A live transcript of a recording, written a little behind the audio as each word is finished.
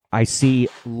I see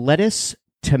lettuce,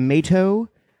 tomato,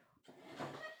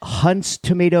 Hunt's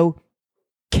tomato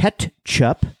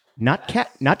ketchup, not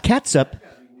catsup.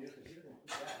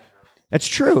 That's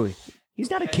true. He's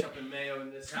not Ketchup and mayo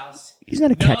in this house. He's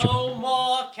not a ketchup. No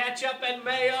more ketchup and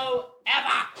mayo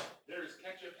ever. There's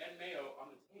ketchup and mayo on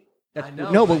the table. I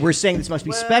know. No, but we're saying this must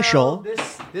be special.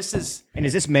 This is And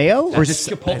is this mayo or is this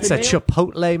chipotle it's a mayo?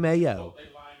 chipotle mayo.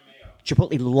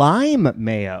 Chipotle lime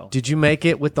mayo. Did you make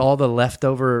it with all the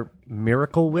leftover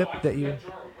Miracle Whip that you?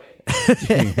 From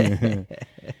 3/4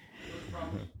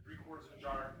 of a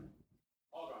jar.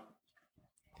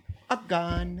 All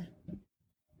gone.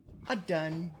 I'm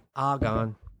done.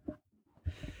 Gone.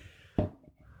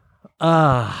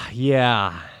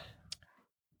 Yeah.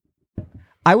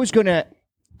 I was gonna.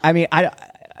 I mean, I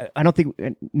don't think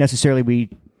necessarily we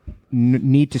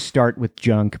need to start with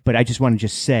junk, but I just want to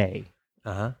just say,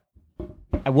 I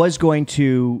was going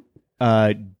to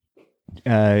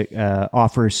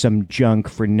offer some junk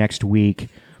for next week,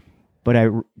 but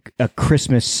a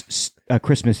Christmas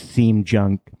themed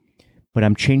junk. But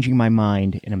I'm changing my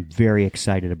mind, and I'm very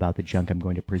excited about the junk I'm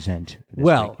going to present this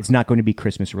week. It's not going to be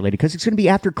Christmas related because it's going to be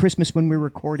after Christmas when we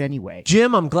record anyway.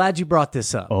 Jim, I'm glad you brought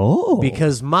this up. Oh.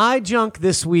 Because my junk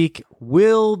this week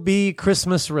will be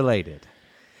Christmas related.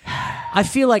 I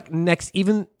feel like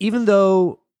even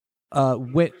though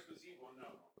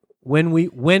when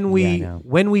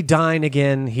we dine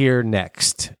again here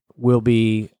next will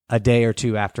be a day or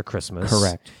two after Christmas.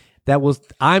 Correct.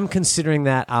 I'm considering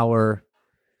that our.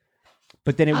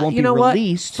 But then it won't be what?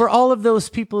 released. For all of those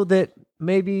people that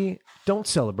maybe don't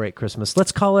celebrate Christmas,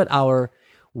 let's call it our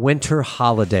winter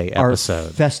holiday episode. Our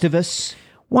Festivus.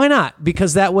 Why not?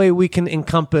 Because that way we can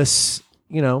encompass,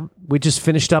 we just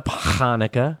finished up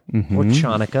Hanukkah or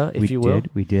Chanukah, if you will.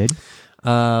 We did.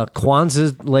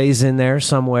 Kwanzaa lays in there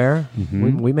somewhere.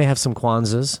 We may have some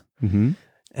Kwanzaas. Mm-hmm.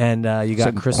 And you got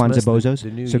Some Christmas, Kwanzaa bozos. the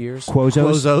New So Year's.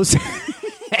 Quozos.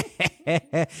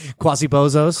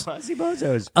 Quasi-bozos.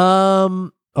 Quasi-bozos.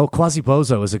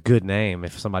 Quasi-bozo is a good name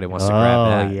if somebody wants to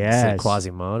grab that. yes. Is it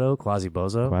Quasimodo,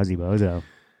 Quasi-bozo. Quasi-bozo.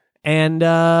 And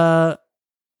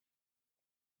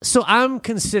so I'm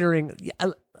considering,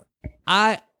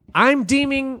 I'm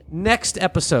deeming next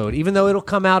episode, even though it'll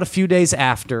come out a few days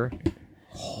after.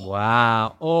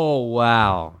 Wow. Oh,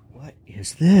 wow. What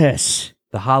is this?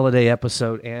 The holiday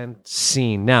episode and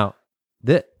scene. Now,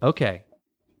 okay.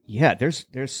 Yeah, there's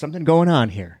something going on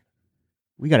here.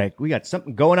 We got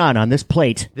something going on this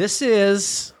plate. This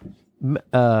is,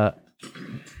 may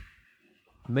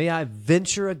I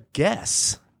venture a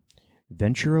guess?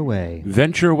 Venture away.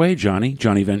 Venture away, Johnny.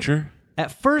 Johnny Venture.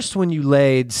 At first, when you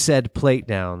laid said plate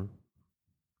down,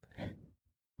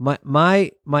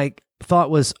 my thought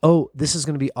was, this is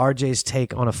going to be RJ's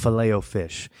take on a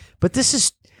Filet-O-Fish. But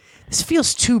this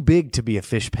feels too big to be a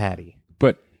fish patty.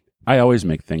 But I always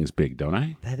make things big, don't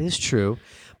I? That is true.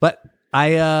 But by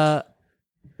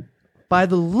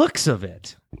the looks of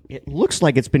it, It looks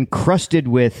like it's been crusted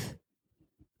with,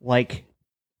 like,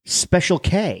 Special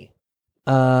K.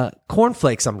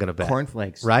 cornflakes, I'm going to bet.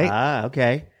 Cornflakes. Right? Ah,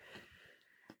 okay.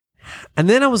 And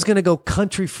then I was going to go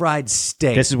country fried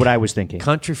steak. This is what I was thinking.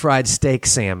 Country fried steak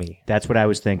Sammy. That's what I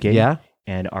was thinking. Yeah?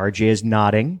 And RJ is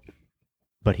nodding,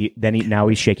 but now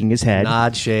he's shaking his head.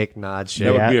 Nod, shake, nod, shake.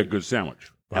 That Yeah. would be a good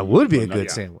sandwich. That would be a But good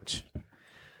yeah. sandwich.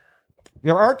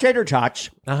 There are tater tots,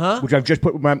 which I've just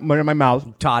put in my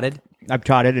mouth. Totted. I've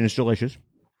totted, and it's delicious.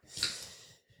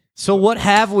 So what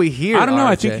have we here? I don't know.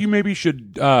 I RJ? think you maybe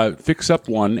should fix up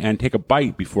one and take a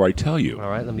bite before I tell you. All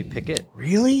right, let me pick it.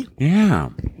 Really? Yeah.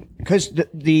 Because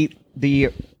the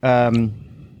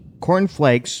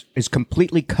cornflakes is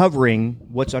completely covering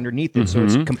what's underneath it, so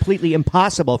it's completely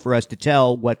impossible for us to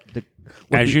tell what the.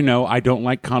 As you know, I don't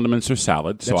like condiments or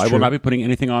salad, so That's I will true. not be putting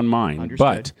anything on mine. Understood.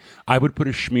 But I would put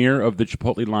a smear of the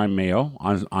chipotle lime mayo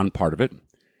on part of it.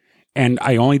 And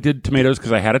I only did tomatoes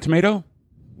because I had a tomato.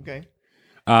 Okay.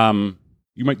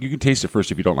 You can taste it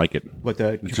first if you don't like it. What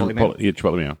the chipotle mayo? Yeah,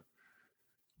 chipotle mayo.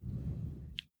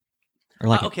 Or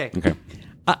like Okay. Okay.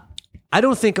 I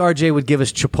don't think RJ would give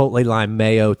us chipotle lime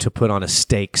mayo to put on a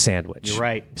steak sandwich. You're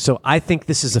right. So I think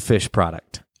this is a fish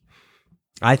product.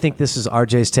 I think this is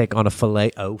RJ's take on a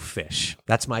Filet-O-Fish.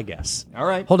 That's my guess. All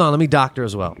right. Hold on, let me doctor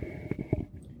as well.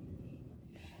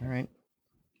 All right.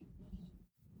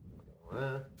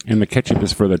 And the ketchup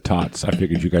is for the tots. I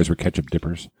figured you guys were ketchup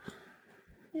dippers.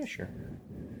 Yeah, sure.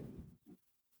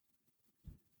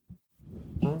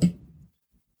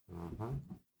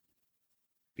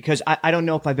 Because I don't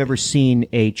know if I've ever seen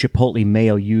a chipotle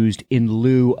mayo used in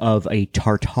lieu of a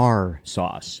tartare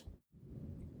sauce.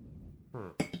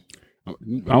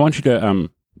 I want you to.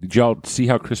 Did y'all see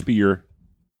how crispy your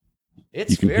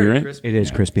It's You can very hear it? crispy. It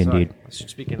is crispy Sorry. indeed. I should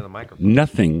speak into the microphone.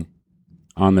 Nothing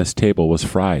on this table was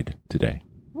fried today.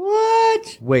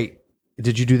 What? Wait,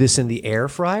 did you do this in the air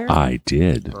fryer? I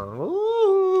did.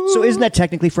 So isn't that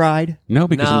technically fried? No,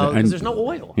 because No, of the- because there's no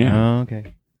oil. Yeah. Oh,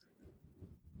 okay.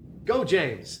 Go,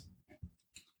 James.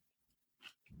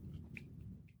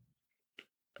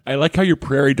 I like how you're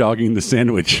prairie dogging the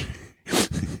sandwich.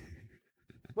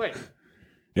 Wait.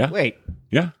 Yeah. Wait,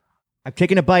 Yeah. I've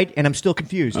taken a bite and I'm still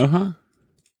confused. Uh huh.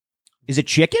 Is it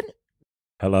chicken?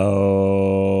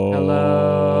 Hello.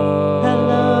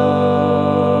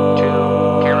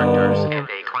 Two characters and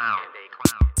a clown.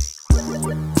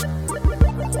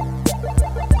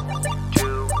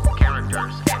 Two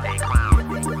characters and a clown.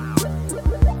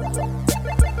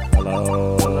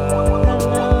 Hello.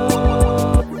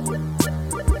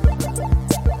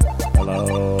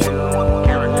 Hello. Two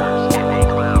characters and a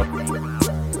clown.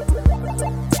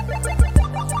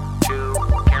 Two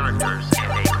characters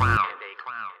and a clown.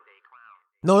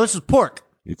 No, this is pork.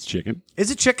 It's chicken.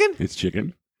 Is it chicken? It's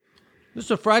chicken. This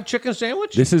is a fried chicken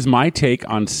sandwich? This is my take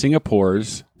on Singapore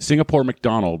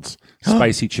McDonald's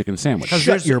spicy chicken sandwich.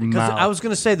 Shut your 'cause mouth. I was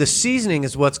going to say the seasoning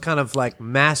is what's kind of like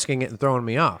masking it and throwing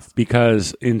me off.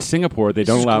 Because in Singapore they This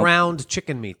don't is allow ground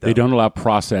chicken meat, though. they don't allow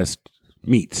processed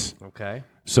meats. Okay.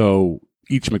 So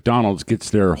each McDonald's gets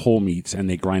their whole meats and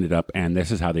they grind it up, and this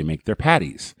is how they make their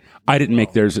patties. I didn't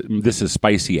make theirs this as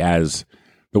spicy as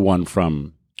the one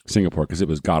from Singapore because it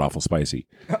was god awful spicy.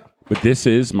 But this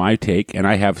is my take, and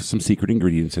I have some secret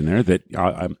ingredients in there that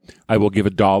I will give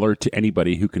 $1 to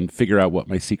anybody who can figure out what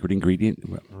my secret ingredient.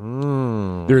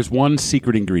 There's one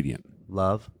secret ingredient.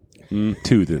 Love.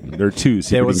 Two. There are two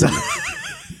secret There was ingredients.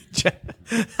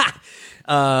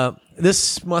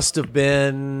 this must have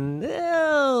been,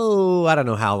 I don't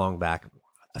know how long back,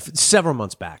 several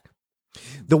months back.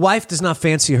 The wife does not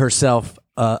fancy herself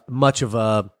much of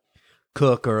a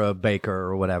cook or a baker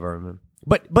or whatever,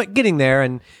 but getting there,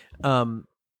 and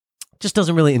just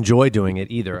doesn't really enjoy doing it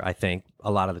either, I think,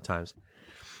 a lot of the times.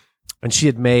 And she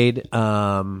had made,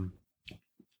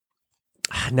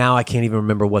 now I can't even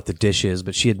remember what the dish is,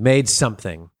 but she had made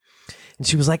something. And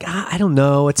she was like, I don't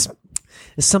know, it's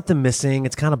something missing.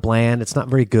 It's kind of bland. It's not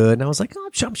very good. And I was like, oh,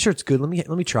 I'm sure it's good. Let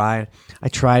me try. I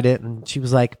tried it, and she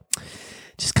was like,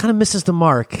 just kind of misses the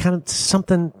mark. Kind of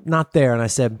something not there. And I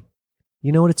said,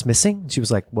 you know what it's missing? And she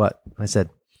was like, what? I said,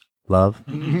 love.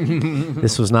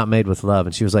 This was not made with love.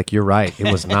 And she was like, you're right.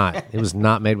 It was not. It was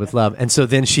not made with love. And so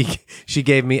then she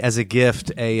gave me as a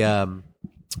gift a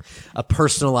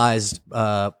personalized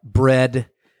bread,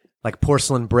 like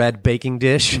porcelain bread baking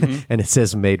dish, and it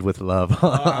says "made with love"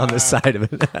 on the side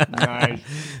of it. Nice.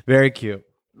 Very cute.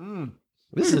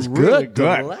 This is really good,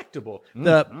 good. delectable.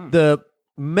 The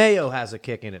mayo has a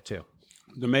kick in it too.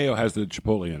 The mayo has the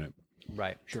chipotle in it.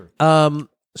 Right. Sure.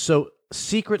 So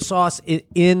secret sauce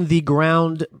in the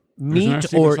ground There's not meat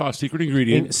secret or sauce, secret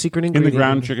ingredient, secret in the ingredient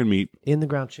ground chicken meat, in the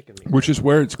ground chicken meat. which is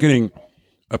where it's getting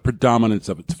a predominance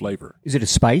of its flavor. Is it a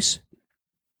spice?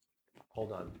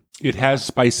 Hold on. It has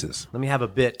spices. Let me have a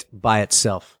bit by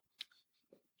itself.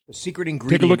 The secret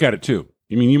ingredient. Take a look at it too.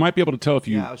 I mean, you might be able to tell if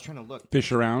you Yeah, I was trying to look.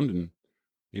 fish around and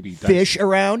maybe Fish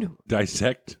around?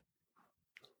 dissect.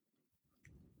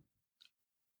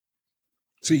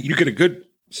 See, you get a good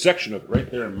section of it right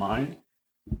there in mine.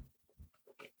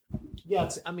 Yeah,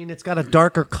 it's got a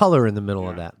darker color in the middle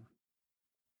of that.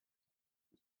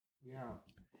 Yeah.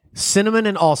 Cinnamon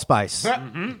and allspice.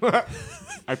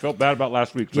 I felt bad about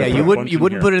last week. Yeah, you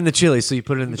wouldn't put it in the chili, so you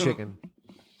put it in the chicken.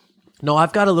 No,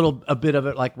 I've got a bit of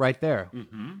it like right there.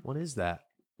 What is that?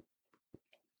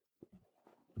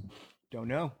 Don't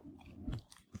know.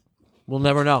 We'll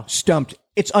never know. Stumped.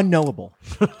 It's unknowable.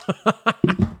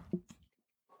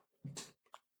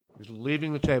 He's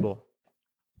leaving the table.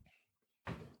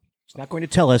 He's not going to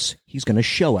tell us. He's going to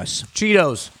show us.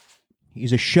 Cheetos.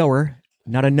 He's a shower,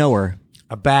 not a knower.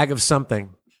 A bag of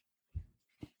something.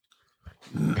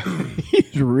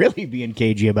 He's really being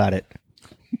cagey about it.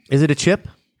 Is it a chip?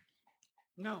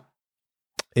 No.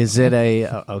 Is it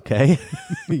a okay?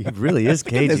 He really is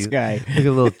Look at cagey. this guy. Like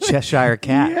a little Cheshire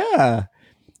cat. Yeah.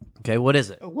 Okay, what is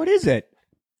it? What is it?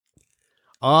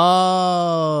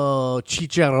 Oh,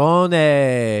 chicharrones.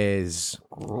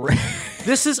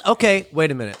 This is okay.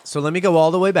 Wait a minute. So let me go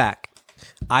all the way back.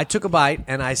 I took a bite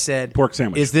and I said, Pork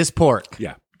sandwich. "Is this pork?"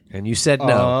 Yeah. And you said no.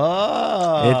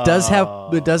 Oh. It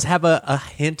does have a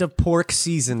hint of pork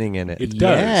seasoning in it. It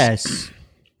does. Yes.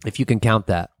 If you can count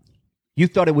that. You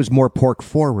thought it was more pork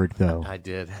forward, though. I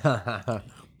did.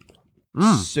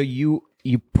 So you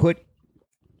put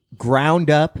ground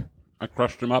up, I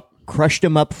crushed them up. crushed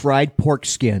them up fried pork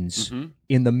skins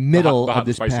in the middle the hot of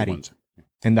this spicy patty. ones.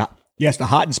 And Yes, the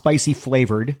hot and spicy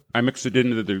flavored. I mixed it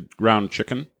into the ground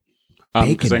chicken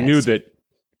because I knew Baconettes. that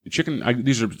the chicken.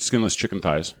 These are skinless chicken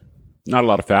thighs. Not a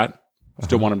lot of fat.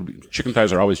 Still wanted chicken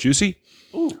thighs are always juicy.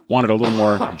 Wanted a little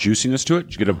more juiciness to it.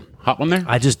 Did you get a hot one there?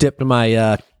 I just dipped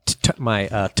my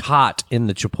tot in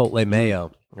the chipotle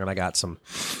mayo, and I got some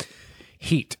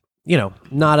heat. You know,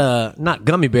 not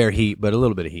gummy bear heat, but a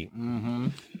little bit of heat.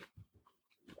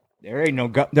 There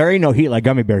ain't no heat like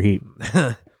gummy bear heat.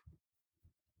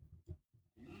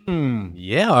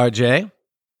 Yeah, RJ,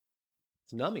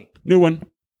 it's nummy. New one.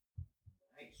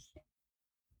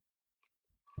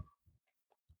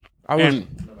 And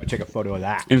I take a photo of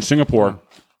that. in Singapore,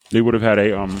 they would have had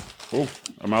a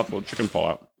mouthful of chicken fall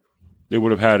out. They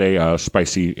would have had a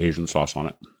spicy Asian sauce on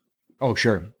it. Oh,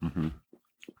 sure.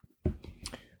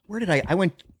 Where did I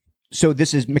went? So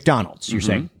this is McDonald's, you're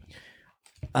saying?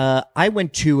 I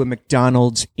went to a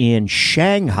McDonald's in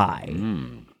Shanghai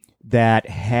that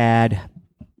had,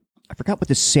 I forgot what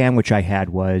the sandwich I had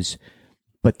was,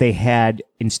 but they had,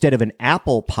 instead of an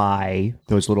apple pie,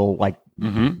 those little like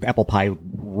apple pie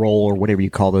roll or whatever you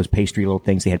call those pastry little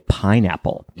things, they had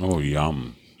pineapple. Oh,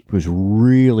 yum. It was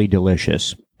really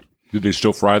delicious. Did they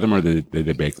still fry them or did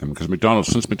they bake them? Because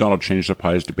since McDonald's changed their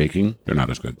pies to baking, they're not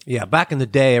as good. Yeah, back in the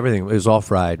day, everything was all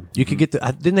fried. You could get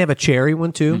didn't they have a cherry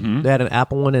one too? They had an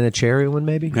apple one and a cherry one,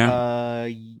 maybe. Yeah.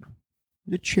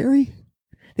 The cherry?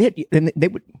 They had, and they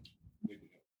would.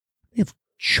 They have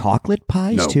chocolate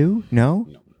pies No. too. No,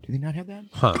 do they not have that?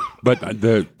 Huh? But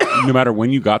no matter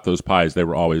when you got those pies, they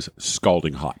were always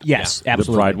scalding hot. Yes, The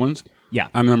absolutely. fried ones. Yeah.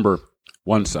 I remember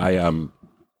once I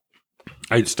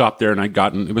stopped there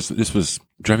and this was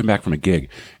driving back from a gig,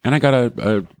 and I got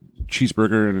a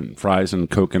cheeseburger and fries and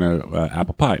Coke and a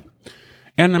apple pie.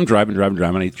 And I'm driving. I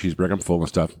eat cheeseburger. I'm full of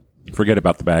stuff. Forget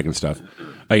about the bag and stuff.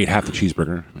 I eat half the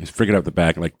cheeseburger. I forget about the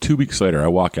bag. Like 2 weeks later, I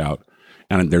walk out,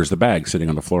 and there's the bag sitting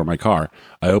on the floor of my car.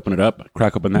 I open it up,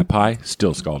 crack open that pie,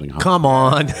 still scalding hot. Come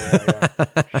on.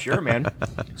 Sure, man.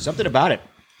 Something about it.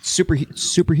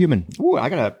 Superhuman. Ooh, I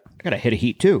gotta hit a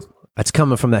heat too. That's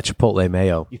coming from that chipotle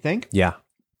mayo. You think? Yeah.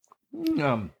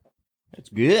 That's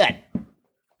good.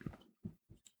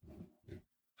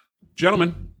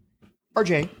 Gentlemen,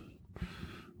 RJ,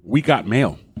 we got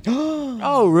mail.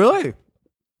 Oh, really?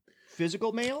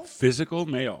 physical mail? Physical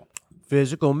mail.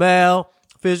 Physical mail.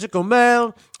 Physical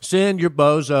mail. Send your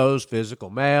bozos. Physical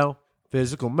mail.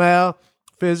 Physical mail.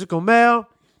 Physical mail.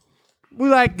 We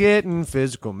like getting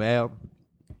physical mail.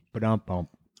 Ba-dum-bum.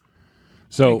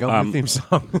 So Go with the theme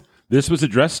song. this was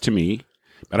addressed to me,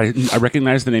 but I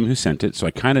recognized the name who sent it, so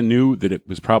I kind of knew that it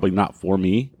was probably not for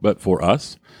me, but for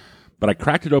us. But I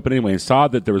cracked it open anyway and saw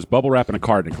that there was bubble wrap in a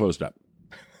card and it closed up.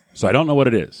 So I don't know what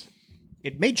it is.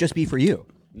 It may just be for you.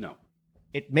 No.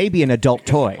 It may be an adult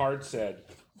toy. Card said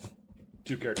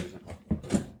 2 characters.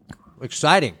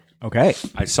 Exciting. Okay.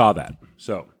 I saw that.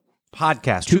 So,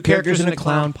 Podcast. Two characters in a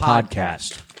clown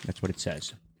podcast. That's what it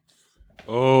says.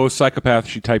 oh, psychopath,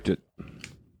 she typed it.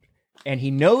 And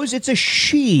he knows it's a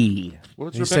she. Well,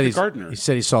 it's He said, Rebecca Gardner. he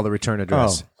said he saw the return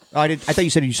address. I thought you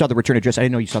said you saw the return address. I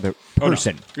didn't know you saw the Oh, no,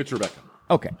 person. it's Rebecca.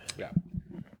 Okay. Yeah.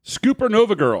 Scooper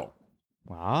Nova Girl.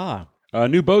 Ah, A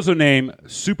new bozo name,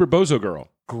 Super Bozo Girl.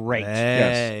 great.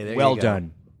 Hey, there Well you go.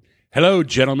 done. Hello,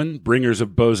 gentlemen, bringers of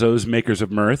bozos, makers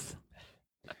of mirth.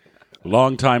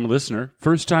 Long-time listener,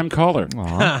 first-time caller.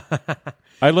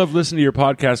 I love listening to your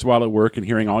podcast while at work and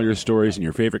hearing all your stories and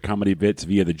your favorite comedy bits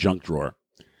via the junk drawer.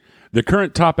 The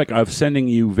current topic of sending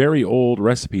you very old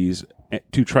recipes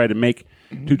to try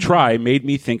made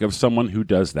me think of someone who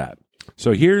does that.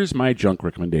 So here's my junk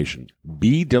recommendation.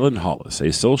 B. Dylan Hollis,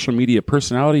 a social media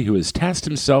personality who has tasked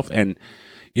himself baking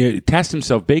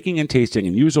and tasting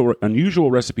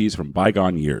unusual recipes from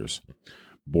bygone years.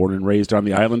 Born and raised on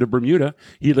the island of Bermuda,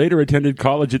 he later attended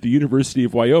college at the University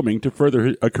of Wyoming to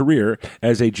further a career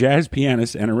as a jazz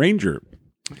pianist and arranger.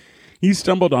 He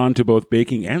stumbled on to both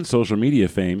baking and social media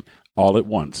fame all at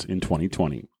once in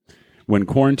 2020, when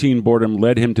quarantine boredom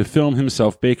led him to film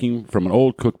himself baking from an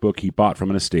old cookbook he bought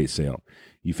from an estate sale.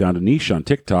 He found a niche on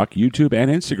TikTok, YouTube, and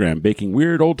Instagram, baking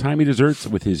weird old-timey desserts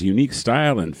with his unique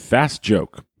style and fast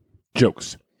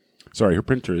jokes. Sorry, her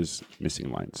printer is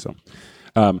missing lines, so...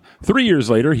 3 years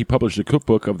later, he published a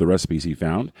cookbook of the recipes he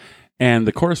found, and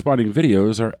the corresponding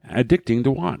videos are addicting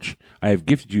to watch. I have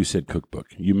gifted you said cookbook.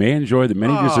 You may enjoy the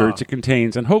many desserts it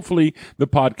contains and hopefully the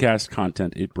podcast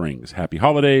content it brings. Happy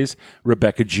holidays,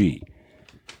 Rebecca G.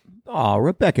 Oh,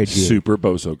 Rebecca G. Super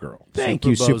Bozo Girl. Thank Super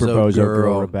you, Super Bozo Bozo girl.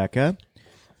 Girl, Rebecca.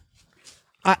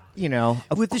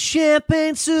 With the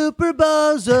champagne Super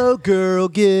Bozo girl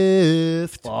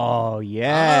gift. Oh,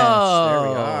 yes. There we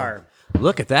are.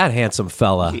 Look at that handsome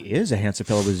fella. He is a handsome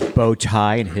fellow with his bow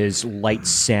tie and his light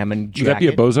salmon Would jacket. that be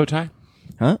a bozo tie?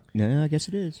 Huh? No, I guess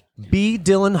it is. B.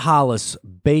 Dylan Hollis,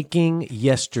 Baking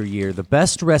Yesteryear, the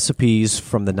best recipes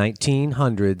from the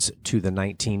 1900s to the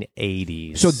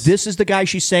 1980s. So this is the guy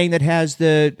she's saying that has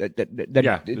the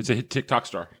Yeah, it's a TikTok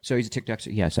star. So he's a TikTok.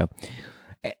 Yeah. So,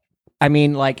 I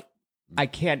mean, like, I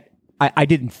can't. I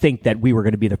didn't think that we were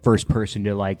going to be the first person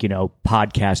to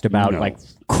podcast about No. like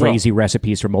crazy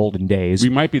recipes from olden days. We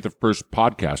might be the first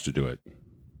podcast to do it.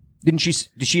 Did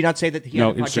she not say that he No,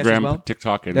 had a podcast Instagram, as well?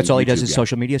 TikTok, and That's all he does YouTube, is yeah.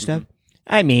 social media stuff.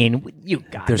 I mean,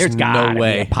 there's no gotta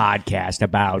way. be a podcast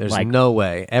about There's like no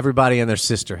way. Everybody and their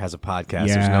sister has a podcast.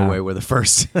 There's Yeah. no way we're the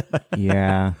first.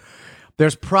 yeah.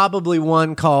 There's probably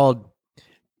one called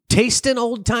Tasting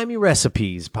Old Timey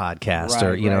Recipes podcast,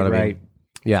 or you know what I mean?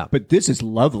 Yeah. But this is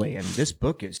lovely, and this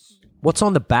book is What's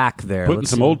on the back there? Putting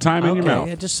Let's some see. old time in your Okay, mouth.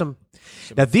 Yeah, just some.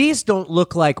 Now these don't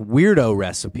look like weirdo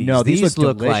recipes. No, these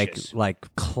look like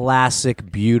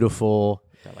classic, beautiful.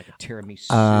 got like a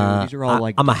tiramisu. These are all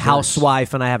like I'm a desserts.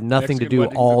 housewife and I have nothing to Mexican do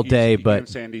budding all cookies, day pecan but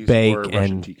sandies, bake or Russian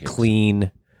and tea cakes.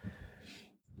 clean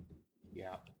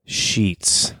Yeah.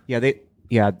 sheets.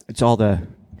 Yeah, it's all the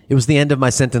It was the end of my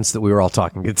sentence that we were all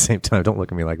talking at the same time. Don't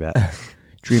look at me like that.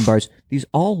 dream bars. These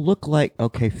all look like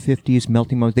 50s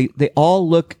melting modes. They all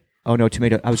look. Oh no,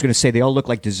 tomato. I was going to say they all look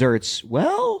like desserts.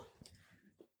 Well,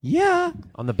 yeah,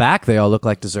 On the back, they all look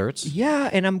like desserts. yeah.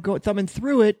 And I'm thumbing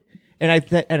through it, and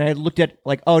I looked at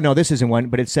like, oh no, this isn't one,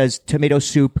 but it says tomato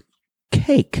soup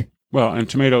cake. Well, and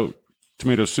tomato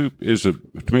soup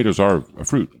tomatoes are a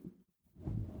fruit.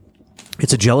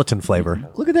 It's a gelatin flavor.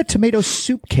 Look at that tomato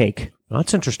soup cake.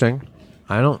 That's interesting.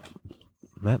 I don't.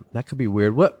 That could be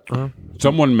weird. What?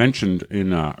 Someone mentioned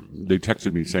they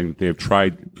texted me saying that they have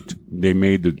tried. They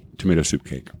made the tomato soup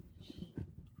cake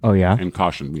Oh yeah, and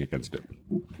cautioned me against it.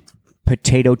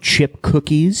 potato chip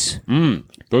cookies.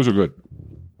 Those are good.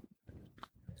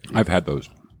 I've had those.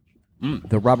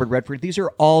 The Robert Redford. These are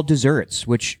all desserts,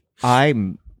 which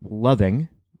I'm loving.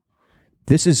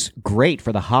 This is great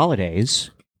for the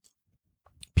holidays.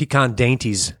 Pecan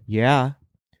dainties. Yeah.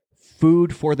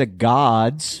 Food for the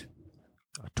gods.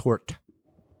 A tort.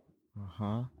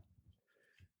 Uh-huh.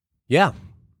 Yeah.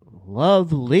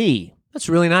 Lovely. That's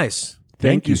really nice.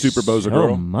 Thank you, Super Bozo so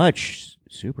Girl. much,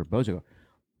 Super Bozo.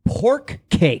 Pork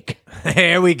cake.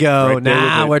 There we go. Right there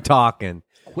Now with it. we're talking.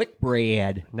 Quick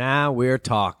bread. Now we're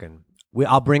talking.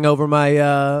 I'll bring over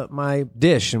my my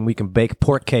dish and we can bake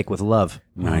pork cake with love.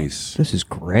 Nice. This is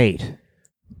great.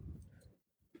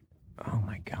 Oh,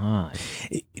 my God.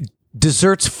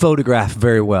 Desserts photograph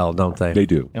very well, don't they? They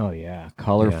do. Oh, yeah.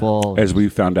 Colorful. As we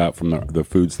found out from the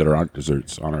foods that aren't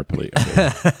desserts on our plate.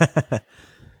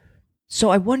 So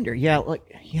I wonder,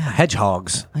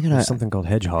 Hedgehogs. I gotta- There's something called I'm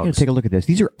going hedgehogs. to take a look at this.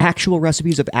 These are actual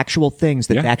recipes of actual things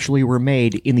that Yeah. actually were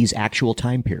made in these actual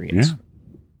time periods. Yeah.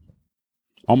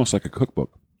 Almost like a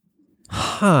cookbook.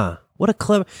 Huh. What a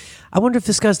clever. I wonder if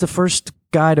this guy's the first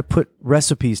guy to put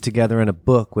recipes together in a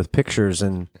book with pictures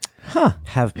and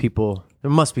have people. There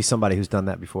must be somebody who's done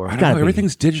that before. I don't gotta know. be.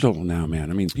 Everything's digital now,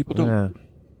 man. I mean, people don't. Yeah.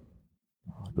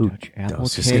 Dutch I apple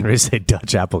was just cake, going to say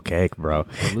Dutch apple cake, bro.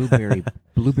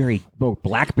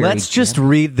 blackberry. Let's just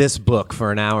read this book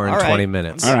for an hour and All right. 20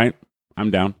 minutes. All right,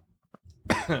 I'm down.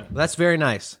 That's very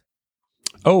nice.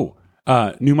 Oh,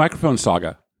 new microphone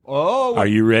saga. Oh, Are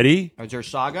you ready? is there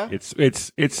saga?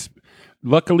 It's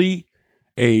luckily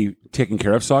a taken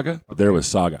care of saga, but there was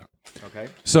saga. Okay,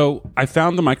 So I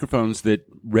found the microphones that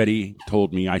Reddy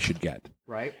told me I should get,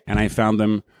 right. and I found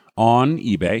them on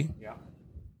eBay. Yeah.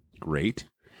 Great.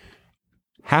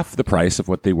 Half the price of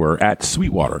what they were at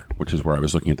Sweetwater, which is where I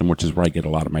was looking at them, which is where I get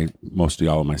mostly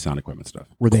all of my sound equipment stuff.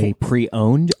 Were they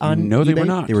pre-owned on No, they eBay? were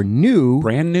not. They were new.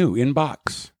 Brand new in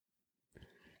box.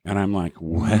 And I'm like,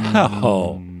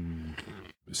 wow.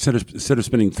 Instead of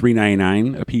spending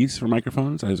 $3.99 a piece for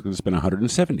microphones, I was going to spend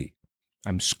 $170.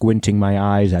 I'm squinting my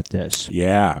eyes at this.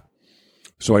 Yeah.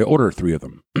 So I ordered 3 of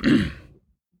them.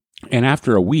 And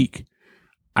after a week,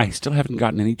 I still haven't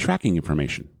gotten any tracking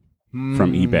information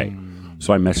from eBay.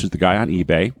 So I messaged the guy on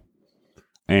eBay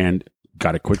and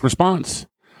got a quick response.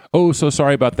 Oh, so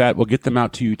sorry about that. We'll get them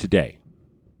out to you today.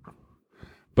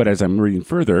 But as I'm reading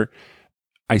further,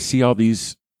 I see all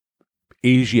these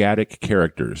Asiatic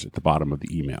characters at the bottom of the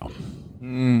email.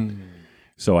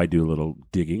 So I do a little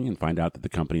digging and find out that the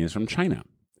company is from China.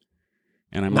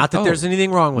 And I'm Not like, that oh. there's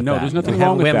anything wrong with No, that. there's nothing We wrong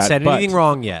haven't- with We haven't that, said but- anything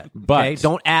wrong yet. but- okay?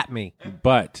 Don't at me.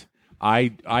 But I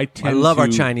tend I love to, our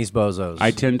Chinese bozos.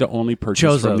 I tend to only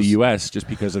purchase from the Chozos. U.S. just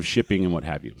because of shipping and what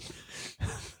have you.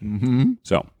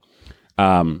 So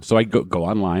I go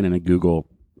online and I Google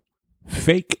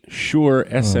Fake Shure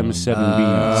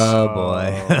SM7Bs. Oh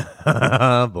boy.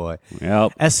 Oh boy.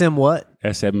 Yep. SM what?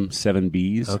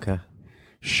 SM7Bs. Okay.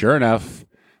 Sure enough,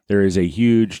 there is a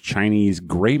huge Chinese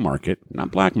gray market,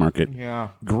 not black market,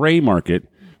 gray market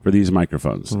for these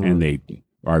microphones. And they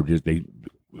are just,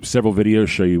 several videos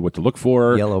show you what to look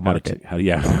for. Yellow how market.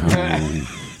 Yeah.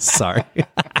 Sorry.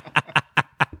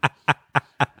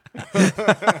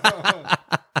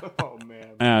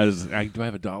 Do I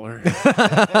have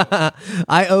 $1?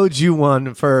 I owed you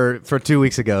one for 2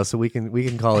 weeks ago, so we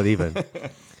can call it even.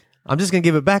 I'm just gonna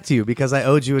give it back to you because I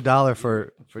owed you $1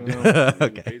 for.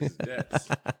 Okay. That's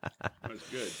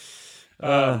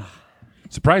good.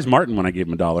 Surprised Martin when I gave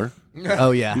him $1.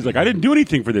 Oh yeah. He's like, I didn't do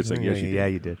anything for this. Like, yes, you did. Yeah,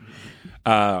 you did.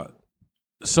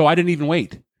 So I didn't even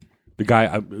wait. The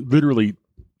guy, literally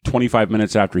 25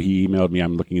 minutes after he emailed me,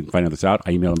 I'm looking to find this out.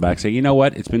 I emailed him back saying, you know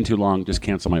what? It's been too long. Just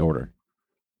cancel my order.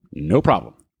 No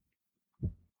problem.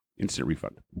 Instant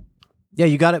refund. Yeah,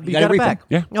 you got it. You got it back.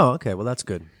 Yeah. Oh, okay. Well, that's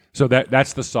good. So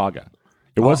that's the saga.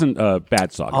 It wasn't a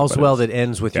bad saga. All's but well it's- that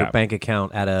ends with your yeah. bank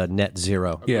account at a net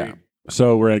zero. Yeah.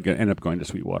 So we're going to end up going to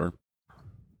Sweetwater.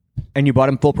 And you bought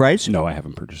them full price? No, I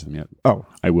haven't purchased them yet. Oh,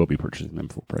 I will be purchasing them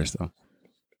full price, though.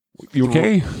 You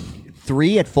okay?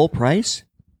 3 at full price?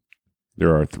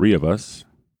 There are 3 of us.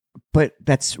 But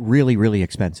that's really, really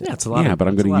expensive. Yeah, it's a lot. Yeah, of, but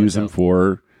I'm it's a going lot to of use them dough.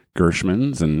 for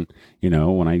Gershman's and,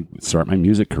 when I start my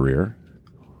music career.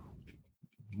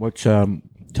 What's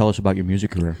tell us about your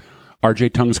music career?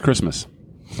 RJ Tung's Christmas.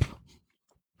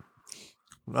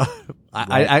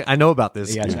 I know about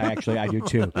this. Yes, I do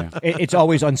too. It's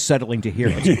always unsettling to hear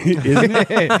it, isn't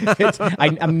it?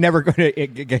 I'm never going to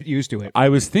get used to it. I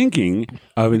was thinking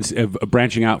of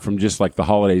branching out from just like the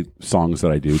holiday songs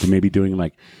that I do to maybe doing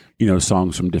like,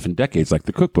 songs from different decades, like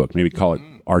the cookbook. Maybe call it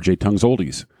RJ Tung's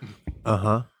Oldies.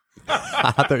 I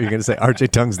thought you were going to say RJ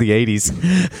Tung's the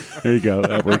 80s. There you go.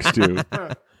 That works too.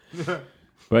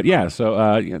 But yeah,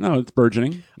 so it's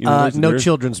burgeoning. No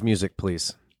children's music,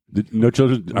 please. No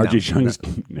children. RJ Tung's.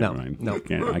 No. Never mind. No.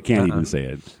 I can't even say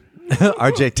it.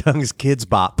 RJ Tung's Kids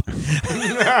Bop.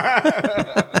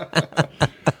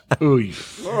 Ooh.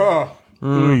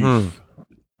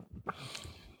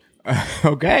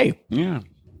 Okay, Yeah.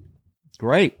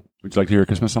 great. Would you like to hear a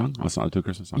Christmas song? Let's not do a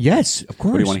Christmas song. Yes, of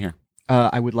course. What do you want to hear?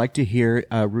 I would like to hear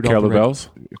Rudolph Carol the of Red- Bells?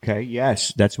 Okay,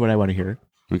 yes, that's what I want to hear.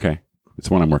 Okay. It's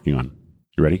one I'm working on.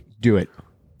 You ready? Do it.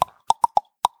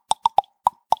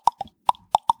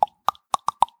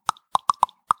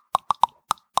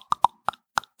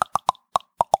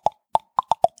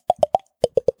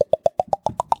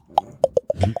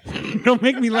 Don't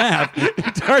make me laugh.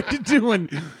 It's hard to do when.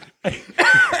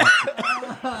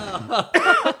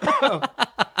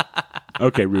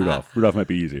 Okay, Rudolph. Rudolph might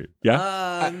be easier.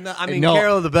 Yeah? No.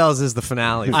 Carol of the Bells is the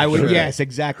finale. I would. Sure. Yes,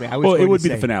 exactly. I was. Well, it going would to be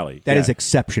the say, finale. That is Yeah.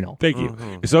 exceptional. Thank you.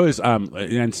 So is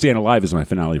and Staying Alive is my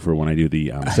finale for when I do the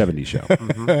 70s show.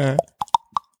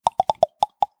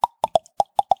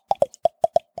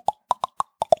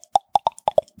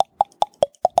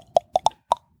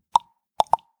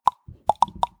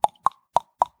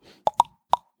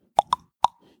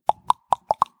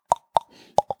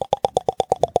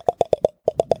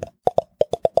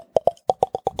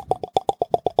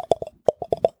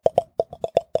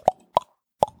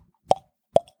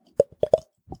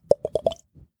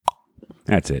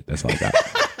 That's it. That's all I got.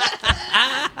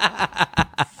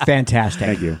 Fantastic.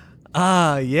 Thank you.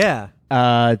 Yeah.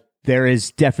 There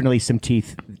is definitely some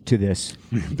teeth to this.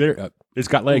 There, it's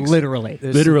got legs. Literally.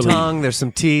 There's Literally. some tongue. There's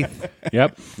some teeth.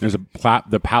 Yep. There's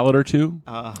the palate or two.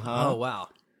 Oh wow.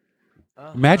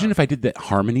 Imagine if I did the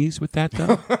harmonies with that,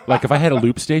 though. Like if I had a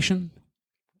loop station.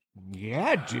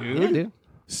 Yeah, dude. Yeah, dude.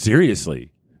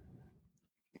 Seriously.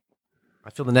 I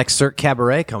feel the next Cirque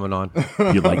Cabaret coming on.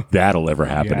 You like that'll ever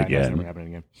happen Yeah, that's again. never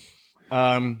happening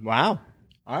again. Wow.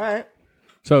 All right.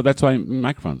 So that's why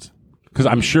microphones. Because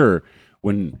I'm sure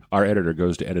when our editor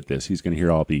goes to edit this, he's going to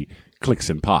hear all the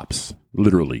clicks and pops,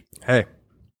 literally. Hey.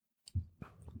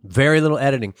 Very little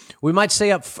editing. We might say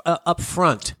up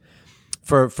front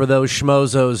for those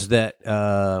schmozos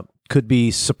that could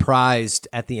be surprised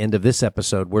at the end of this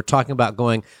episode. We're talking about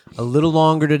going a little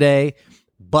longer today,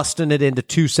 busting it into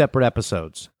 2 separate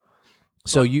episodes.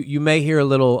 So you may hear a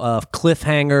little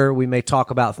cliffhanger. We may talk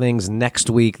about things next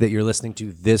week that you're listening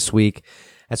to this week.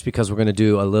 That's because we're going to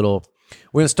do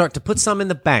we're going to start to put some in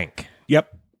the bank.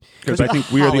 Yep. Because I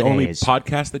think we are the only holidays.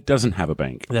 podcast that doesn't have a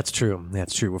bank. That's true.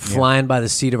 That's true. We're flying by the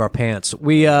seat of our pants.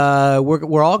 We're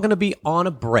all going to be on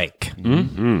a break.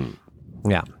 Mm-hmm.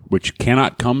 Yeah. Which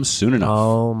cannot come soon enough.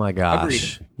 Oh my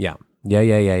gosh. Yeah.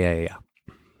 Yeah.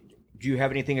 Do you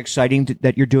have anything exciting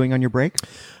that you're doing on your break?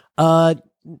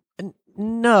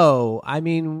 No, I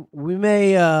mean we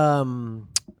may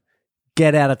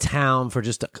get out of town for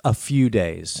just a few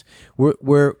days.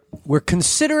 We're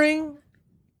considering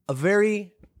a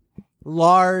very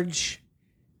large,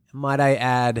 might I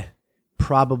add,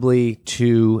 probably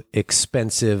too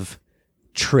expensive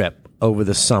trip over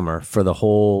the summer for the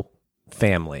whole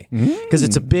family because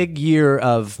it's a big year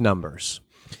of numbers.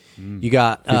 You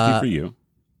got 50 for you.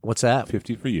 What's that?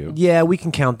 50 for you. Yeah, we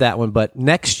can count that one. But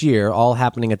next year, all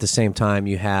happening at the same time,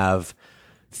 you have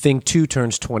Thing 2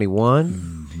 turns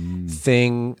 21.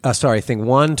 Thing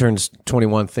 1 turns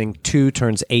 21. Thing 2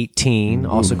 turns 18,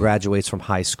 also graduates from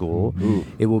high school.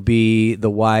 It will be the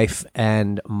wife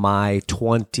and my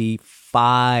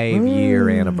 25-year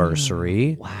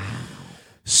anniversary. Wow.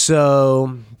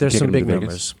 So there's some big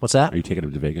numbers. What's that? Are you taking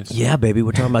them to Vegas? Yeah, baby.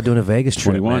 We're talking about doing a Vegas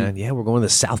trip, 21. man. Yeah, we're going to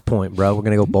South Point, bro. We're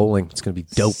going to go bowling. It's going to be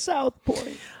dope. South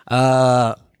Point.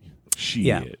 Shit.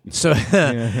 Yeah. So,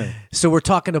 so we're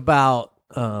talking about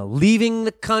leaving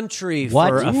the country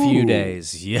for a few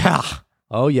days. Yeah.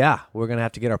 Oh, yeah. We're going to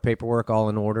have to get our paperwork all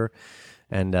in order.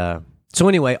 And so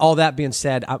anyway, all that being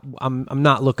said, I'm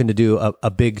not looking to do a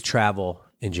big travel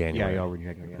in January.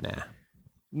 Nah.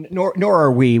 Nor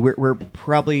are we. We're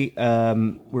probably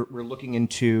we're looking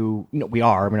into. No, we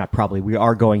are. We're not probably. We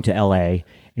are going to L.A.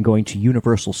 and going to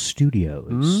Universal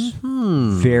Studios.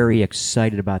 Very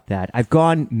excited about that. I've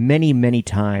gone many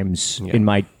times in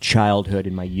my childhood,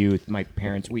 in my youth. My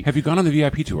parents. Have you gone on the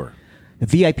VIP tour? The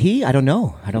VIP? I don't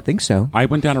know. I don't think so. I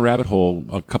went down a rabbit hole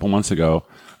a couple months ago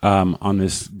on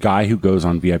this guy who goes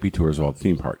on VIP tours of all the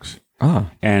theme parks.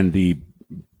 And the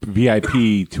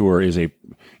VIP tour is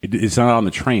it's not on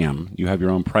the tram. You have your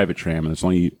own private tram, and there's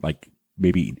only like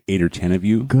maybe 8 or 10 of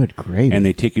you. Good, great. And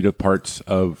they take you to parts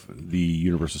of the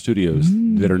Universal Studios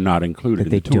that are not included that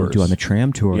they in the tours. don't do on the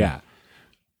tram tour. Yeah.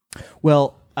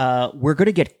 Well, we're going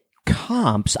to get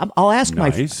comps. I'll ask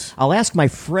my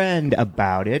friend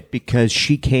about it because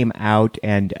she came out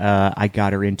and I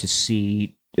got her in to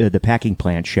see the Packing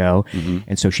Plant show,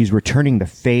 and so she's returning the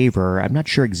favor. I'm not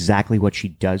sure exactly what she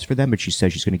does for them, but she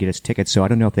says she's going to get us tickets. So I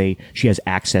don't know if she has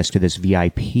access to this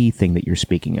VIP thing that you're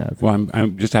speaking of. Well,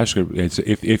 I'm just asking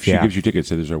if she gives you tickets,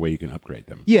 so there's a way you can upgrade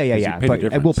them. Yeah.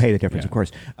 But we'll pay the difference, of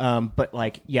course. But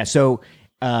so.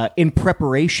 In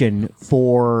preparation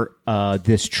for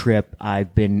this trip,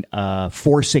 I've been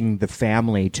forcing the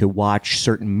family to watch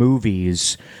certain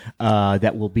movies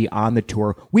that will be on the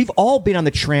tour. We've all been on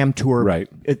the tram tour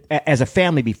as a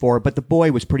family before, but the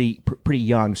boy was pretty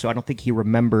young, so I don't think he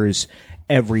remembers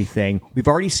everything. We've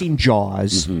already seen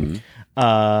Jaws.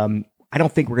 I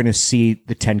don't think we're going to see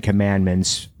the Ten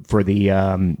Commandments for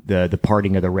the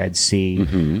parting of the Red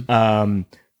Sea.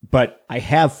 But I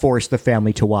have forced the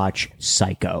family to watch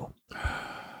Psycho.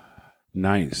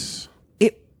 Nice.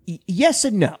 Yes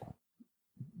and no,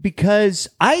 because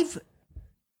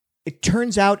it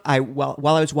turns out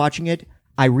while I was watching it,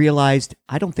 I realized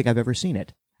I don't think I've ever seen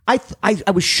it. I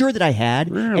was sure that I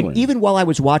had, really? And even while I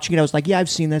was watching it, I was like, yeah,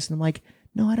 I've seen this, and I'm like,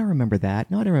 no, I don't remember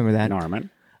that. Norman.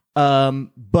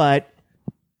 But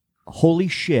holy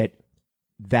shit,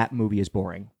 that movie is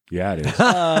boring. Yeah, it is.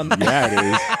 Yeah, it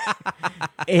is.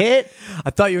 I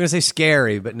thought you were going to say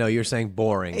scary, but no, you're saying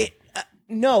boring.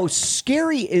 No,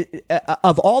 scary.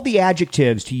 Of all the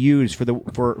adjectives to use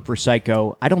for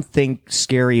Psycho, I don't think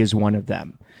scary is one of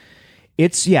them.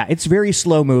 It's very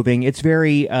slow moving. It's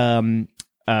very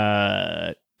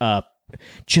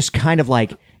just kind of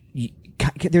like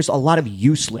there's a lot of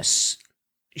useless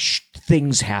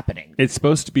things happening. It's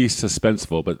supposed to be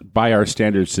suspenseful, but by our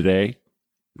standards today,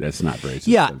 that's not very suspenseful.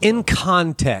 Yeah, in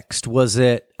context, was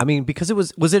it? I mean, because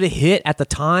was it a hit at the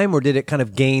time, or did it kind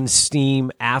of gain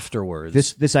steam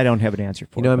afterwards? This I don't have an answer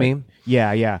for. You know what I mean?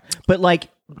 Yeah. But like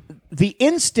the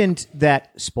instant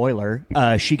that spoiler,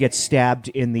 she gets stabbed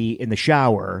in the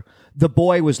shower, the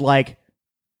boy was like,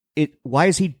 Why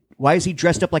is he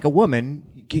dressed up like a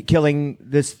woman, killing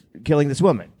this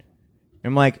woman?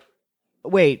 I'm like,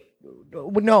 wait,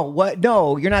 no, what?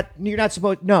 No, you're not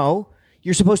supposed. No.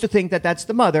 You're supposed to think that that's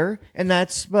the mother, and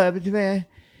that's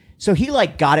so he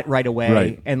like got it right away,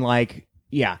 right. And like,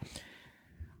 yeah,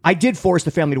 I did force the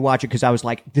family to watch it because I was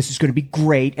like, this is going to be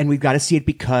great, and we've got to see it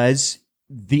because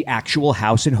the actual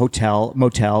house and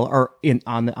motel are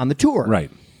on the tour, right?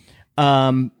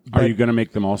 Are you going to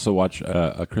make them also watch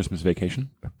a Christmas Vacation?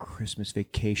 A Christmas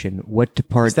Vacation. What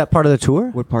part is that? Part of the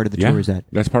tour? What part of the tour is that?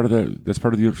 That's part of the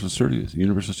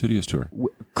Universal Studios tour.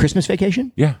 Christmas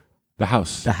Vacation? Yeah. The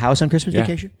house on Christmas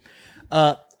Vacation?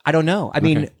 I don't know. I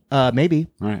mean, maybe.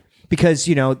 All right. Because,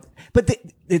 but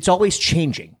it's always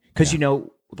changing. Because,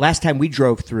 last time we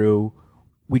drove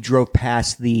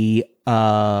past the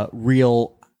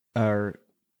real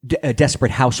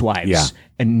Desperate Housewives Yeah.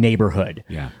 and Neighborhood,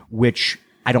 Yeah. which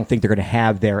I don't think they're going to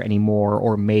have there anymore,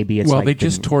 or maybe it's Well, like they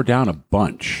just tore down a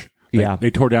bunch. Yeah.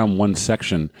 They tore down one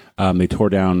section. They tore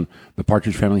down the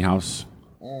Partridge Family House.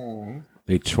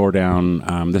 They tore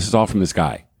down. This is all from this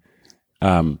guy,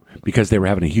 because they were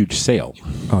having a huge sale.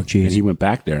 Oh, geez. And he went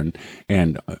back there,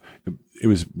 and it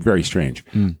was very strange.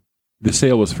 The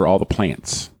sale was for all the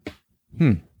plants,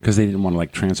 because they didn't want to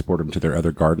like transport them to their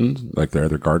other gardens, like their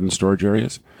other garden storage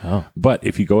areas. Oh. But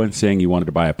if you go in saying you wanted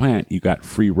to buy a plant, you got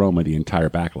free roam of the entire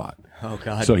back lot. Oh,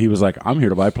 God. So he was like, "I'm here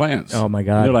to buy plants." Oh, my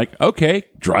God. And they're like, "Okay,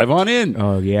 drive on in."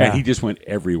 Oh, yeah. And he just went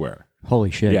everywhere.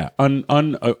 Holy shit. Yeah,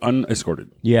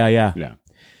 unescorted. Yeah.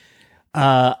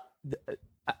 Yeah.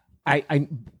 I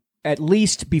at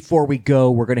least before we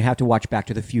go, we're going to have to watch Back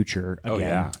to the Future again. Oh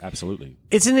yeah, absolutely.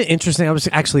 Isn't it interesting? I was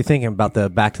actually thinking about the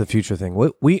Back to the Future thing.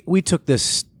 We took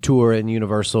this tour in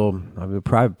Universal,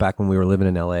 probably back when we were living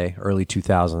in LA, early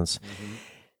 2000s.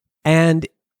 And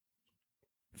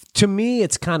to me,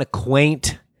 it's kind of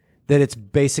quaint that it's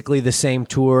basically the same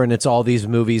tour and it's all these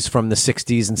movies from the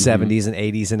 60s and 70s and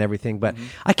 80s and everything. But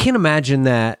I can't imagine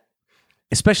that,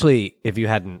 especially if you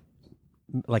hadn't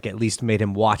like at least made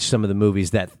him watch some of the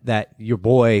movies, that your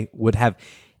boy would have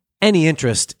any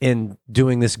interest in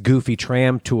doing this goofy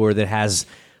tram tour that has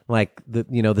like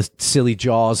the silly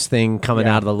Jaws thing coming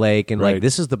out of the lake and like Right.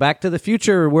 this is the Back to the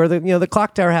Future where the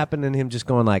clock tower happened, and him just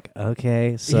going like,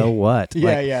 okay, so what?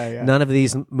 Yeah, Like, yeah. None of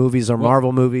these movies are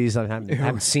Marvel movies. I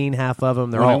haven't seen half of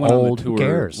them. They're When I all went on the old. Who tour-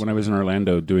 cares? When I was in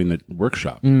Orlando doing the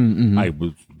workshop, Mm-hmm. I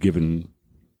was given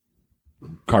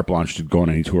carte blanche to go on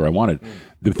any tour I wanted.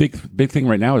 The big thing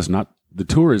right now is not the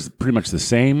tour is pretty much the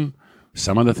same.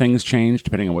 Some of the things change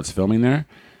depending on what's filming there.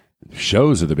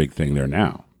 Shows are the big thing there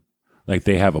now. Like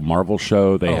they have a Marvel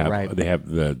show, they have right. they have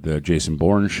the Jason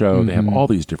Bourne show, they have all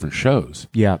these different shows.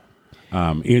 Yeah.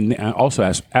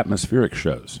 Also atmospheric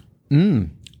shows.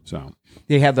 So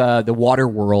They have the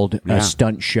Waterworld Yeah.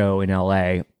 stunt show in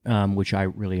LA, which I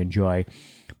really enjoy.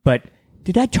 But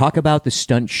did I talk about the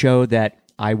stunt show that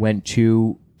I went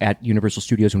to at Universal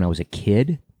Studios when I was a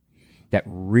kid? That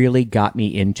really got me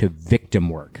into victim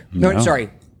work. No, sorry,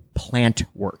 plant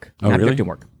work, Oh, not really? victim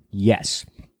work. Yes.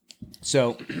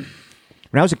 So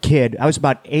when I was a kid, I was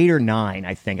about 8 or 9,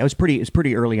 I think. It was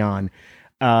pretty early on,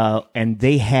 and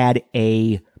they had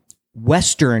a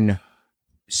Western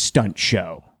stunt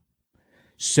show.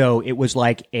 So it was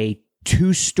like a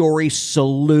 2-story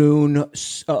saloon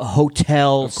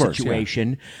hotel Of course,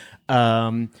 situation,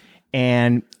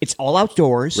 and it's all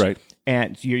outdoors, Right.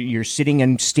 And you're sitting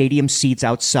in stadium seats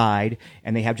outside,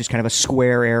 and they have just kind of a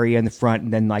square area in the front,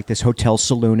 and then like this hotel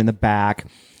saloon in the back.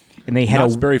 And they had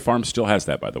Knott's Berry Farm still has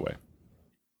that, by the way.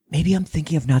 maybe I'm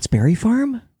thinking of Knott's Berry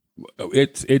Farm.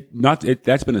 That's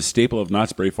been a staple of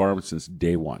Knott's Berry Farm since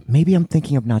day one. Maybe I'm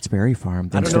thinking of Knott's Berry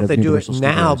Farm. I don't know if they do it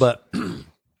now, but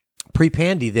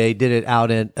pre-Pandy they did it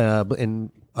out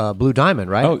in Blue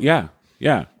Diamond, right? Oh yeah,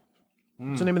 yeah.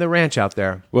 What's the name of the ranch out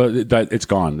there? Well, it's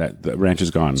gone. The ranch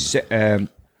is gone.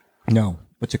 no,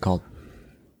 what's it called?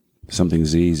 Something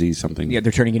ZZ something. Yeah,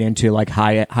 they're turning it into like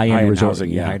high-end High-end resort. housing,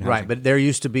 yeah. high-end Right, but there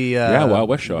used to be Wild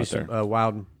West show out some, there.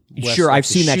 Wild West, Sure, like I've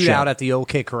seen that show. Shootout at the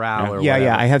OK Corral. Or Yeah,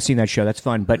 whatever. I have seen that show. That's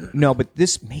fun. But no, but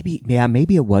this maybe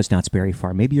it was Knott's Berry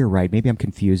Farm. Maybe you're right. Maybe I'm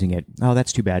confusing it. Oh,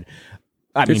 that's too bad.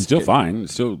 I mean, It's still fine.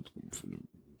 It's still.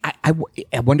 I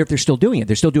wonder if they're still doing it.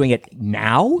 They're still doing it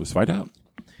now? Let's find out.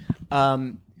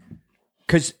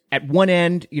 Because at one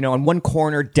end, on one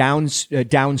corner,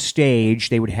 downstage,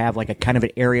 they would have like a kind of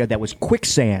an area that was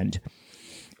quicksand,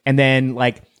 and then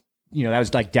like, that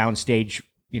was like downstage,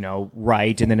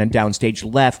 right, and then on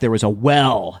downstage left there was a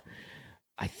well,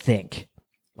 I think,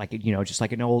 like just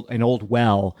like an old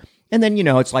well, and then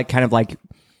it's like kind of like,